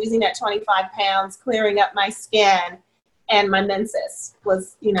things: losing that 25 pounds, clearing up my skin, and my menses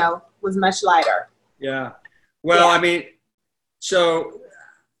was much lighter. Yeah. Well, yeah. I mean, so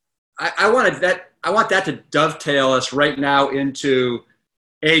I want that to dovetail us right now into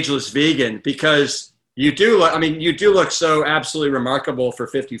Ageless Vegan, because you do look so absolutely remarkable for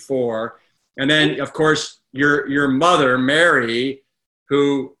 54. And then, of course, your mother, Mary,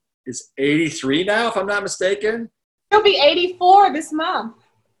 who is 83 now, if I'm not mistaken. She'll be 84 this month.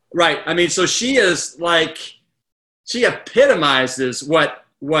 Right. I mean, so she is she epitomizes what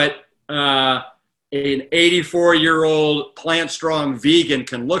an 84-year-old plant-strong vegan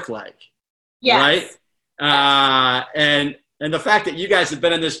can look like. Yes. Right? And the fact that you guys have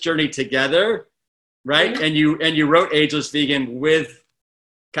been on this journey together, right? Mm-hmm. And you wrote Ageless Vegan with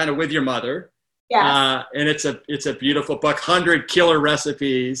your mother. Yes. And it's a beautiful book, 100 killer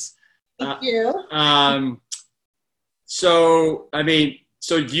recipes. Thank you. So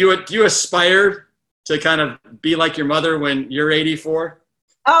do you aspire to kind of be like your mother when you're 84?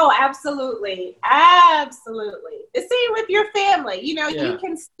 Oh, absolutely. Absolutely. The same with your family. Yeah. You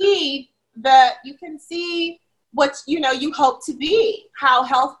can see what, you hope to be, how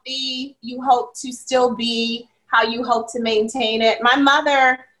healthy you hope to still be, how you hope to maintain it. My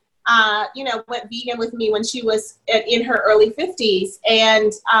mother, went vegan with me when she was in her early 50s.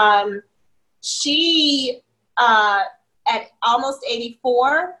 And she, at almost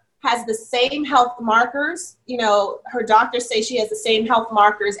 84, has the same health markers. Her doctors say she has the same health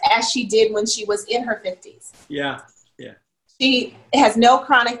markers as she did when she was in her 50s. Yeah, yeah. She has no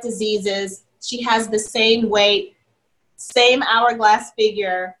chronic diseases. She has the same weight, same hourglass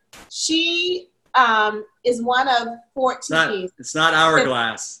figure. She is one of 14. It's not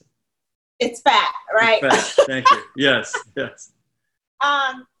hourglass. It's fat, right? It's fat. Thank you. Yes, yes.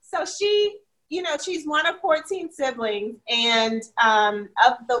 So she, she's one of 14 siblings, and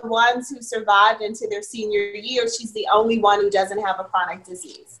of the ones who survived into their senior year, she's the only one who doesn't have a chronic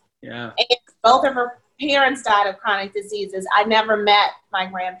disease. Yeah. And both of her parents died of chronic diseases. I never met my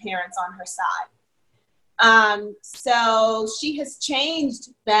grandparents on her side. So she has changed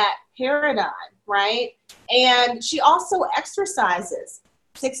that paradigm, right? And she also exercises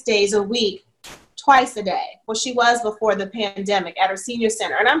 6 days a week, twice a day. Well, she was before the pandemic at her senior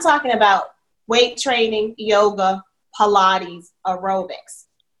center. And I'm talking about weight training, yoga, Pilates, aerobics.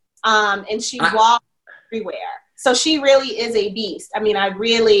 And she walks everywhere. So she really is a beast. I mean, I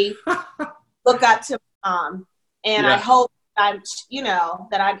really look up to my mom, and yeah. I hope that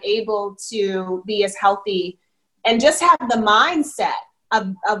I'm able to be as healthy and just have the mindset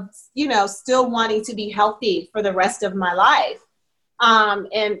of still wanting to be healthy for the rest of my life. And,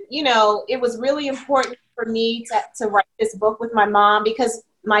 it was really important for me to write this book with my mom, because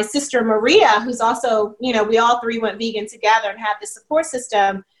my sister Maria, who's also, we all three went vegan together and had this support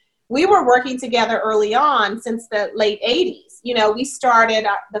system. We were working together early on since the late 80s. We started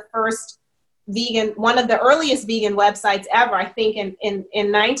the first one of the earliest vegan websites ever. I think in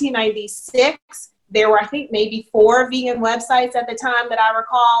 1996, there were, I think, maybe 4 vegan websites at the time that I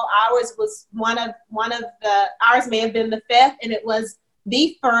recall. Ours was ours may have been the 5th, and it was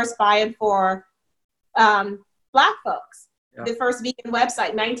the first by and for Black folks. Yep. The first vegan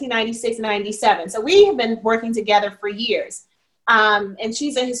website, 1996-97. So we have been working together for years. And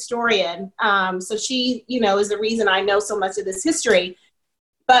she's a historian. So she, is the reason I know so much of this history.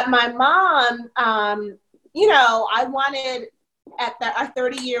 But my mom, I wanted at our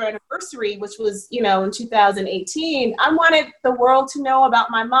 30-year anniversary, which was, in 2018, I wanted the world to know about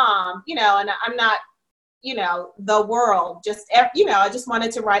my mom, and I'm not, the world, I just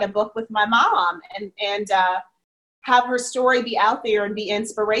wanted to write a book with my mom and have her story be out there and be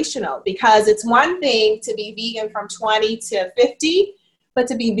inspirational, because it's one thing to be vegan from 20 to 50, but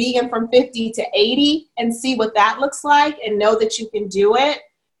to be vegan from 50 to 80 and see what that looks like and know that you can do it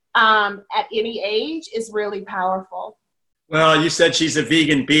at any age is really powerful. Well, you said she's a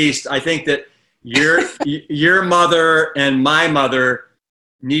vegan beast. I think that your mother and my mother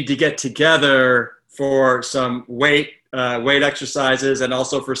need to get together for some weight exercises and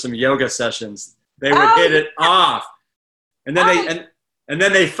also for some yoga sessions. They would hit it off, and then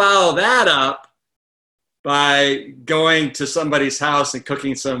they follow that up by going to somebody's house and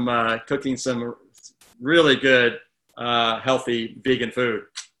cooking some really good healthy vegan food.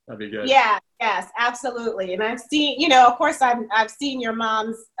 That'd be good. Yeah, Yes, absolutely. And I've seen, of course, I've seen your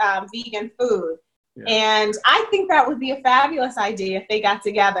mom's vegan food. Yeah. And I think that would be a fabulous idea if they got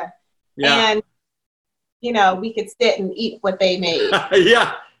together. Yeah. And, we could sit and eat what they made.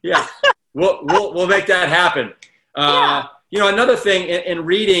 Yeah. We'll make that happen. Yeah. Another thing in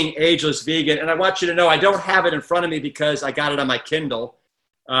reading Ageless Vegan, and I want you to know I don't have it in front of me because I got it on my Kindle.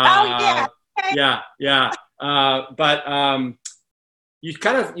 Yeah. Okay. Yeah. But you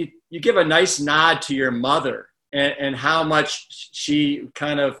give a nice nod to your mother and how much she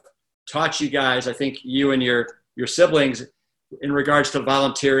kind of taught you guys, I think you and your siblings, in regards to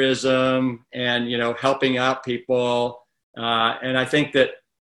volunteerism and, helping out people. And I think that,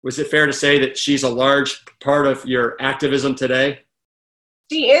 was it fair to say that she's a large part of your activism today?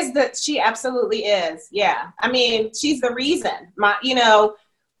 She absolutely is. Yeah. I mean, she's the reason. I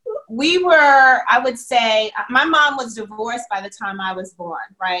would say, my mom was divorced by the time I was born,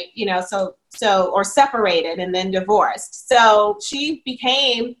 right? Or separated and then divorced. So she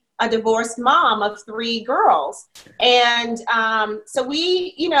became a divorced mom of 3 girls. And so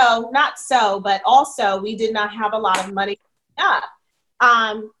we, but also we did not have a lot of money up.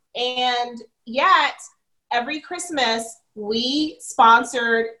 And yet every Christmas we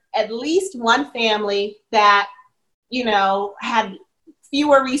sponsored at least one family that, had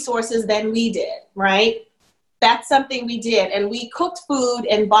fewer resources than we did, right? That's something we did. And we cooked food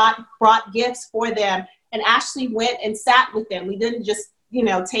and brought gifts for them and actually went and sat with them. We didn't just,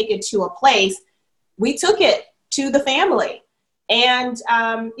 take it to a place. We took it to the family and,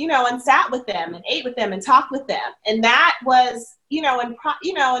 and sat with them and ate with them and talked with them. And that was,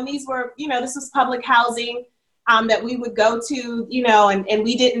 and these were, this was public housing that we would go to, and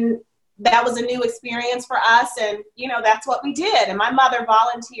we didn't, that was a new experience for us. And, that's what we did. And my mother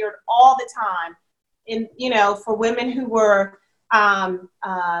volunteered all the time for women who were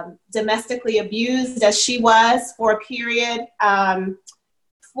domestically abused, as she was for a period,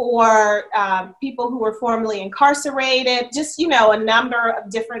 for people who were formerly incarcerated, just, a number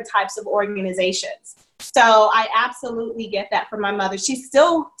of different types of organizations. So I absolutely get that from my mother. She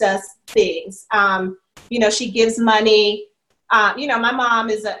still does things. She gives money. My mom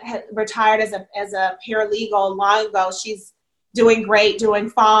is retired as a paralegal long ago. She's doing great, doing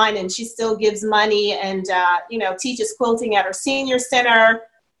fine, and she still gives money and, teaches quilting at her senior center,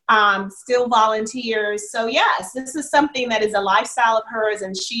 still volunteers. So yes, this is something that is a lifestyle of hers,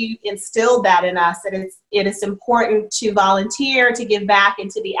 and she instilled that in us, that it is important to volunteer, to give back,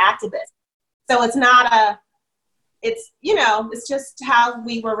 and to be activists. So it's just how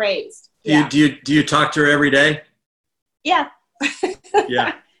we were raised. Do you talk to her every day? Yeah.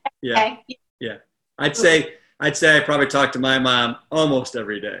 Yeah. I'd say I probably talk to my mom almost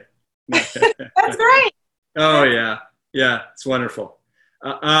every day. That's great. Oh yeah. It's wonderful.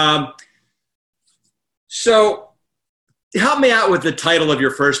 So help me out with the title of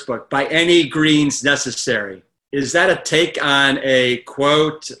your first book, By Any Greens Necessary. Is that a take on a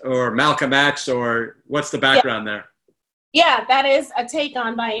quote or Malcolm X, or what's the background there? Yeah, that is a take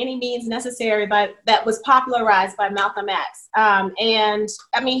on By Any Means Necessary, that was popularized by Malcolm X. And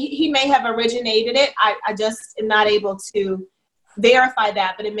I mean, he may have originated it. I just am not able to verify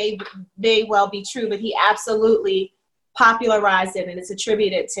that, but it may well be true, but he absolutely popularized it, and it's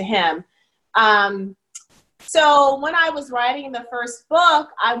attributed to him. So when I was writing the first book,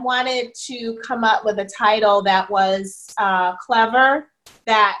 I wanted to come up with a title that was clever,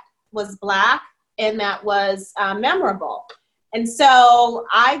 that was Black, and that was memorable. And so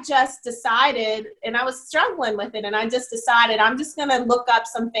I just decided, and I was struggling with it, and I just decided I'm just going to look up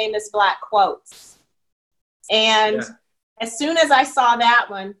some famous Black quotes. And as soon as I saw that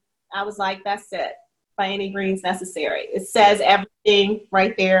one, I was like, that's it. By Any Greens Necessary. It says everything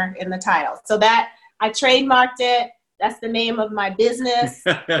right there in the title. So that I trademarked it. That's the name of my business.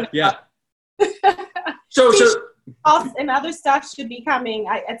 Yeah. So and other stuff should be coming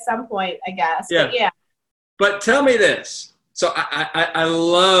at some point, I guess. Yeah. But tell me this. So I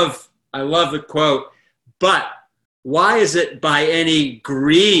love the quote, but why is it by any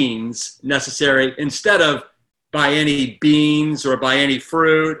greens necessary instead of by any beans or by any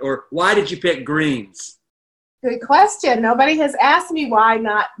fruit? Or why did you pick greens? Good question. Nobody has asked me why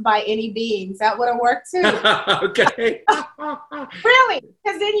not by any beans. That would have worked too. Okay. Really?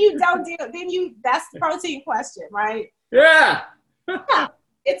 Because then that's the protein question, right? Yeah. Yeah.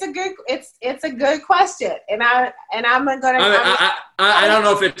 It's a good question, and I'm gonna. I don't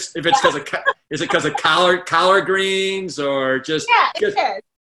know if it's because of is it because of collard greens or just it is.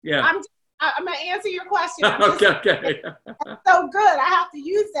 Yeah. I'm gonna answer your question. Okay. That's so good. I have to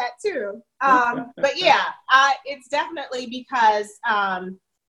use that too. But yeah, it's definitely because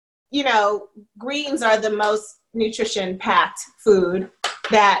greens are the most nutrition packed food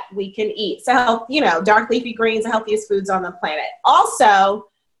that we can eat. So, dark leafy greens, the healthiest foods on the planet. Also,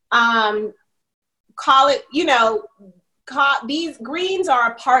 these greens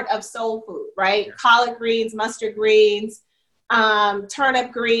are a part of soul food, right? Collard greens, mustard greens,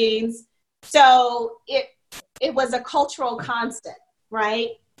 turnip greens. So it was a cultural constant, right?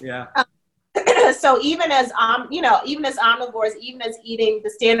 Yeah. So even as omnivores, even as eating the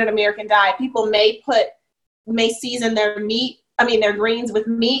standard American diet, people may season their greens with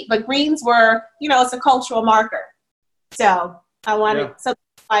meat, but greens were, it's a cultural marker. So so that's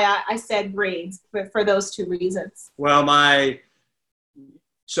why I said greens for those two reasons. Well, one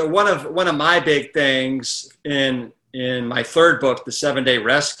of my big things in my third book, The 7-Day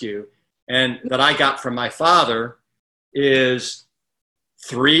Rescue, and that I got from my father, is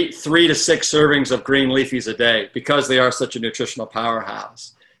 3 to 6 servings of green leafies a day, because they are such a nutritional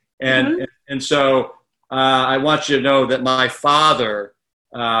powerhouse. And so I want you to know that my father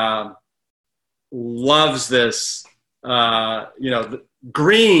loves this,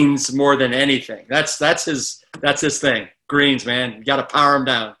 greens more than anything. That's his thing. Greens, man. You got to power them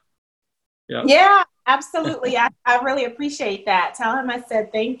down. Yep. Yeah, absolutely. I really appreciate that. Tell him I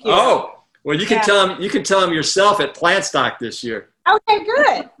said thank you. Oh, well, you can tell him. You can tell him yourself at Plant Stock this year. Okay,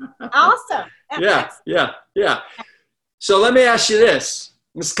 good. Awesome. Yeah. So let me ask you this.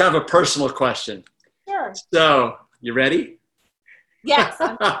 This is kind of a personal question. Sure. So, you ready? Yes.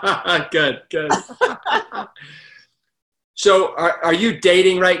 Good. So, are you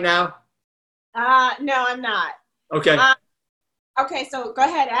dating right now? No, I'm not. Okay. Okay, so go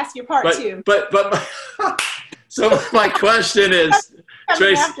ahead, ask your part two. But so my question is,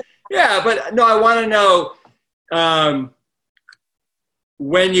 Tracye, but no, I want to know,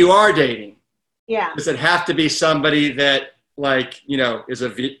 when you are dating, does it have to be somebody that, like, is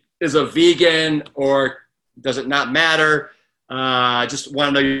a vegan, or does it not matter? I just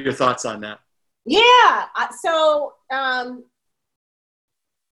want to know your thoughts on that. Yeah. So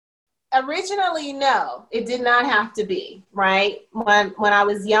originally, no, it did not have to be, right? When I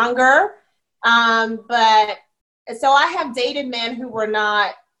was younger, but so I have dated men who were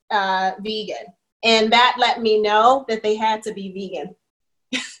not vegan, and that let me know that they had to be vegan.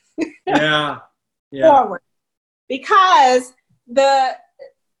 Yeah. Forward, because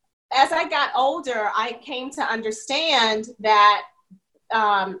as I got older, I came to understand that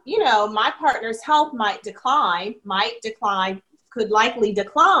my partner's health could likely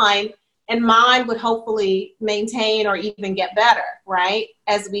decline, and mine would hopefully maintain or even get better, right,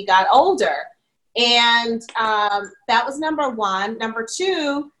 as we got older. And that was number one. Number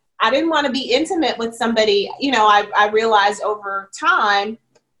two, I didn't want to be intimate with somebody. I realized over time,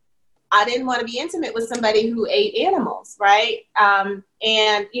 I didn't want to be intimate with somebody who ate animals, right? And,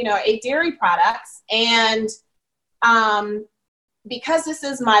 ate dairy products. And because this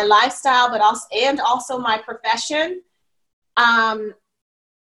is my lifestyle, but also my profession, I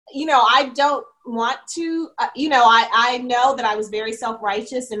don't want to, I know that I was very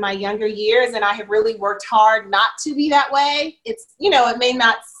self-righteous in my younger years, and I have really worked hard not to be that way. It's, it may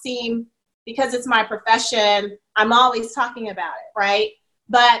not seem, because it's my profession, I'm always talking about it, right?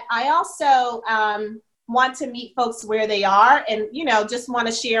 But I also want to meet folks where they are, and, just want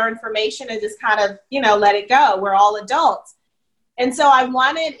to share information and just kind of, let it go. We're all adults. And so I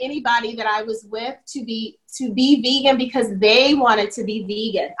wanted anybody that I was with to be vegan because they wanted to be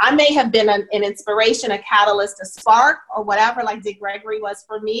vegan. I may have been an inspiration, a catalyst, a spark, or whatever, like Dick Gregory was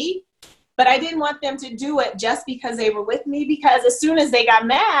for me. But I didn't want them to do it just because they were with me, because as soon as they got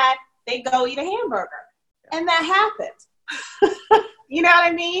mad, they'd go eat a hamburger. And that happened. You know what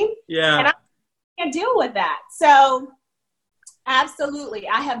I mean? Yeah. And I can't deal with that. So absolutely.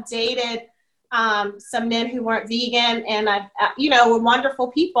 I have dated some men who weren't vegan, and were wonderful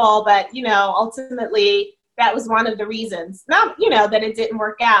people, but, ultimately that was one of the reasons, not, that it didn't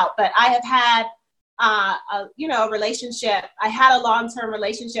work out, but I have had, a relationship. I had a long-term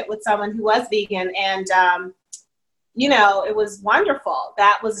relationship with someone who was vegan, and, it was wonderful.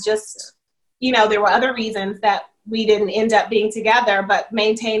 That was just, there were other reasons that we didn't end up being together, but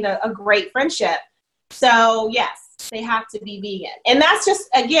maintained a great friendship. So yes, they have to be vegan. And that's just,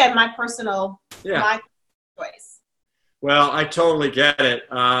 again, my personal my choice. Well, I totally get it.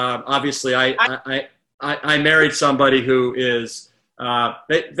 Obviously, I married somebody who is,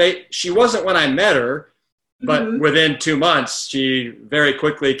 she wasn't when I met her, but within 2 months, she very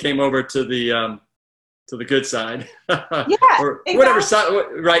quickly came over to the good side. Yeah, or exactly. Whatever side,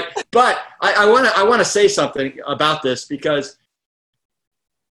 right? But I want to say something about this, because,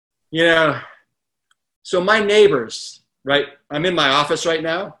 so my neighbors, right? I'm in my office right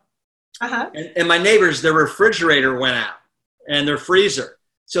now. Uh-huh. And my neighbors, their refrigerator went out and their freezer.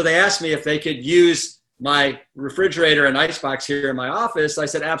 So they asked me if they could use my refrigerator and icebox here in my office. I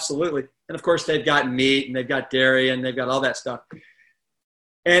said, absolutely. And of course, they've got meat and they've got dairy and they've got all that stuff.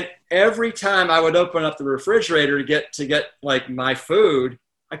 And every time I would open up the refrigerator to get like my food,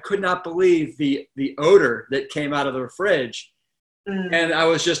 I could not believe the odor that came out of the fridge. And I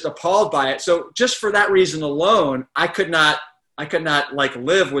was just appalled by it. So just for that reason alone, I could not like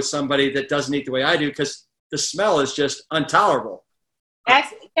live with somebody that doesn't eat the way I do, because the smell is just intolerable.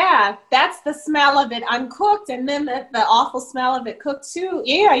 That's the smell of it uncooked, and then the awful smell of it cooked too.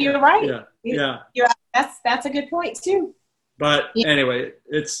 Yeah, you're right. Yeah. That's a good point too. But anyway,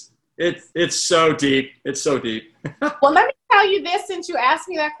 it's so deep. It's so deep. Well, let me tell you this, since you asked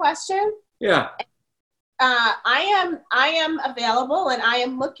me that question. Yeah. I am available and I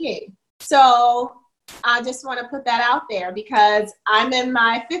am looking. So I just want to put that out there, because I'm in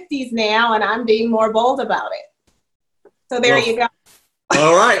my 50s now and I'm being more bold about it. So there you go.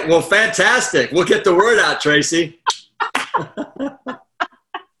 All right. Well, fantastic. We'll get the word out, Tracye.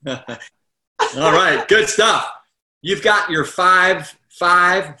 All right. Good stuff. You've got your five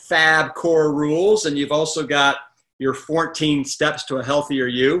FAB core rules, and you've also got your 14 steps to a healthier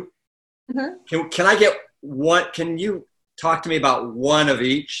you. Mm-hmm. Can I get what? Can you talk to me about one of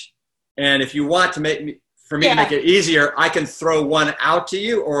each? And if you want to to make it easier, I can throw one out to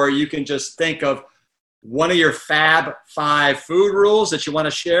you, or you can just think of one of your FAB 5 food rules that you want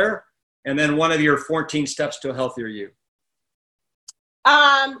to share, and then one of your 14 steps to a healthier you.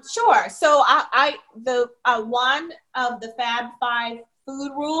 Sure. So one of the FAB 5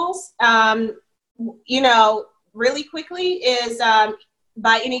 food rules, really quickly is,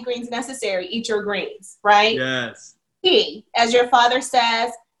 by any greens necessary, eat your greens, right? Yes. As your father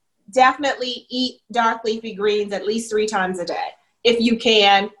says, definitely eat dark leafy greens at least 3 times a day. If you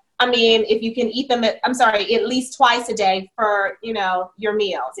can. If you can eat them at least twice a day for, your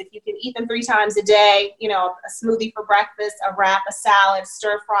meals. If you can eat them 3 times a day, a smoothie for breakfast, a wrap, a salad,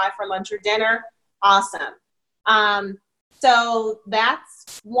 stir fry for lunch or dinner, awesome. So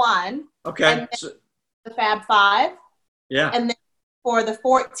that's one. Okay. The FAB 5. Yeah. And then for the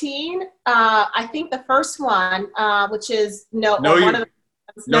 14, I think the first one, which is know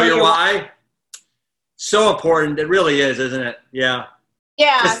your why. So important. It really is, isn't it? Yeah.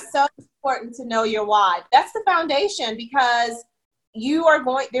 Yeah, so important to know your why. That's the foundation, because we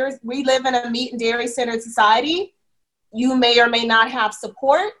live in a meat and dairy centered society. You may or may not have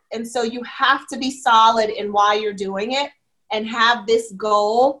support. And so you have to be solid in why you're doing it and have this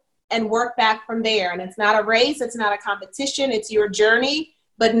goal and work back from there. And it's not a race. It's not a competition. It's your journey.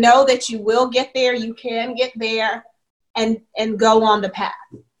 But know that you will get there. You can get there, and go on the path.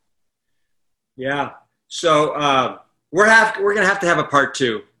 Yeah. So, we're going to have a part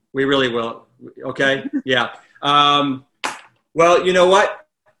 2. We really will. Okay. Yeah. Well, you know what,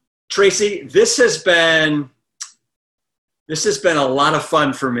 Tracye, this has been a lot of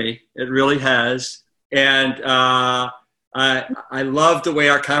fun for me. It really has. And, I love the way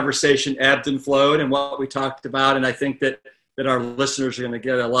our conversation ebbed and flowed and what we talked about. And I think that our listeners are going to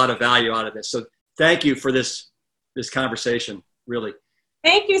get a lot of value out of this. So thank you for this conversation. Really.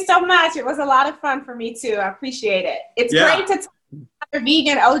 Thank you so much. It was a lot of fun for me too. I appreciate it. It's great to talk to a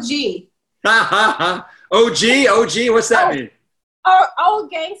vegan OG. OG? What's that mean? Or old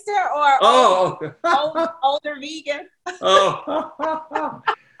gangster, or older vegan.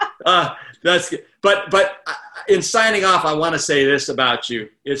 That's good. But in signing off, I want to say this about you.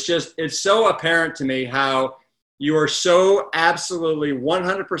 It's so apparent to me how you are so absolutely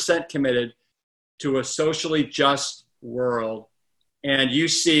 100% committed to a socially just world. And you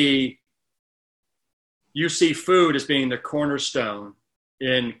see food as being the cornerstone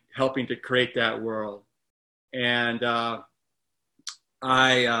in helping to create that world. And I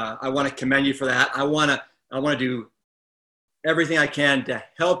want to commend you for that. I want to do everything I can to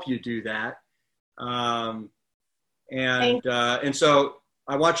help you do that. And so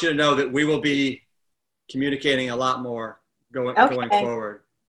I want you to know that we will be communicating a lot more going forward.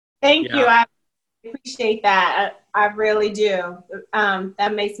 Thank you. I appreciate that. I really do.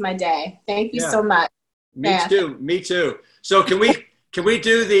 That makes my day. Thank you so much. Me too. So can we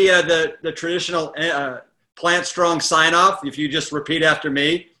do the traditional Plant Strong sign off? If you just repeat after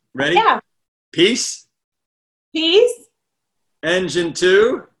me. Ready? Yeah. Peace. Peace. Engine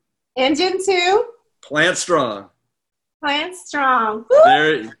 2. Engine 2. Plant Strong. Plant Strong. Woo!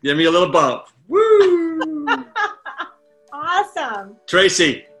 There, give me a little bump. Woo! Awesome.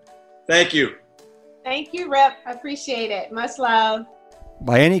 Tracye, thank you. Thank you, Rip. I appreciate it. Much love.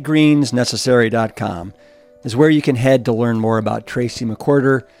 ByAnyGreensNecessary.com is where you can head to learn more about Tracye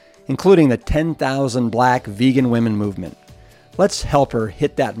McQuirter including the 10,000 Black vegan women movement. Let's help her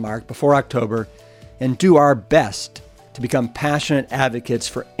hit that mark before October and do our best to become passionate advocates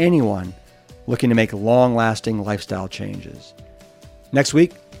for anyone looking to make long-lasting lifestyle changes. Next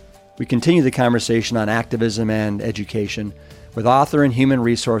week, we continue the conversation on activism and education with author and human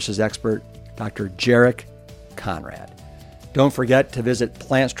resources expert, Dr. Jarek Conrad. Don't forget to visit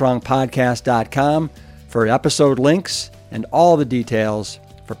PlantStrongPodcast.com for episode links and all the details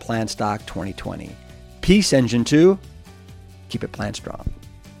for PlantStock 2020. Peace, Engine 2. Keep it plant strong.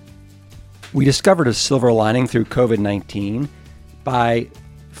 We discovered a silver lining through COVID-19 by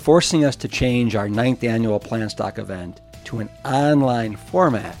forcing us to change our 9th annual PlantStock event to an online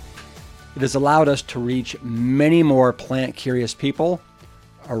format. It has allowed us to reach many more plant-curious people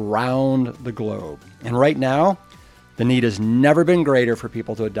around the globe. And right now, the need has never been greater for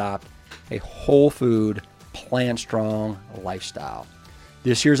people to adopt a whole food, plant-strong lifestyle.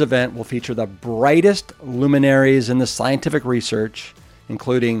 This year's event will feature the brightest luminaries in the scientific research,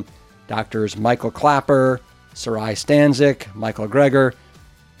 including Doctors Michael Clapper, Sarai Stanzik, Michael Greger,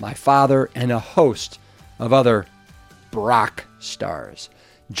 my father, and a host of other Brock stars.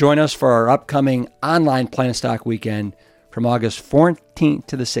 Join us for our upcoming online PlantStock weekend from August 14th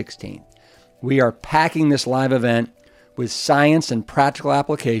to the 16th. We are packing this live event with science and practical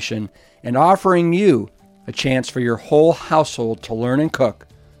application and offering you a chance for your whole household to learn and cook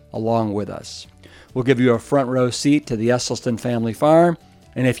along with us. We'll give you a front row seat to the Esselstyn family farm,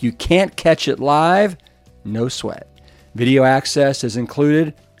 and if you can't catch it live, no sweat. Video access is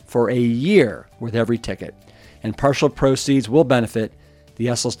included for a year with every ticket, and partial proceeds will benefit the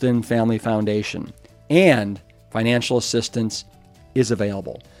Esselstyn Family Foundation, and financial assistance is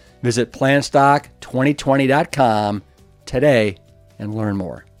available. Visit PlantStock2020.com today and learn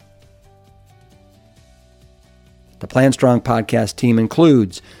more. The Plant Strong podcast team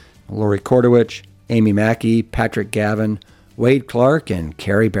includes Lori Kordowich, Amy Mackey, Patrick Gavin, Wade Clark, and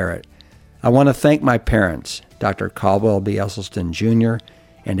Carrie Barrett. I want to thank my parents, Dr. Caldwell B. Esselstyn Jr.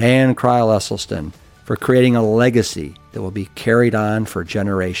 and Ann Kryle Esselstyn, for creating a legacy that will be carried on for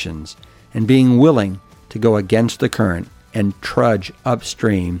generations and being willing to go against the current and trudge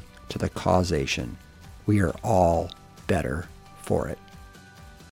upstream to the causation. We are all better for it.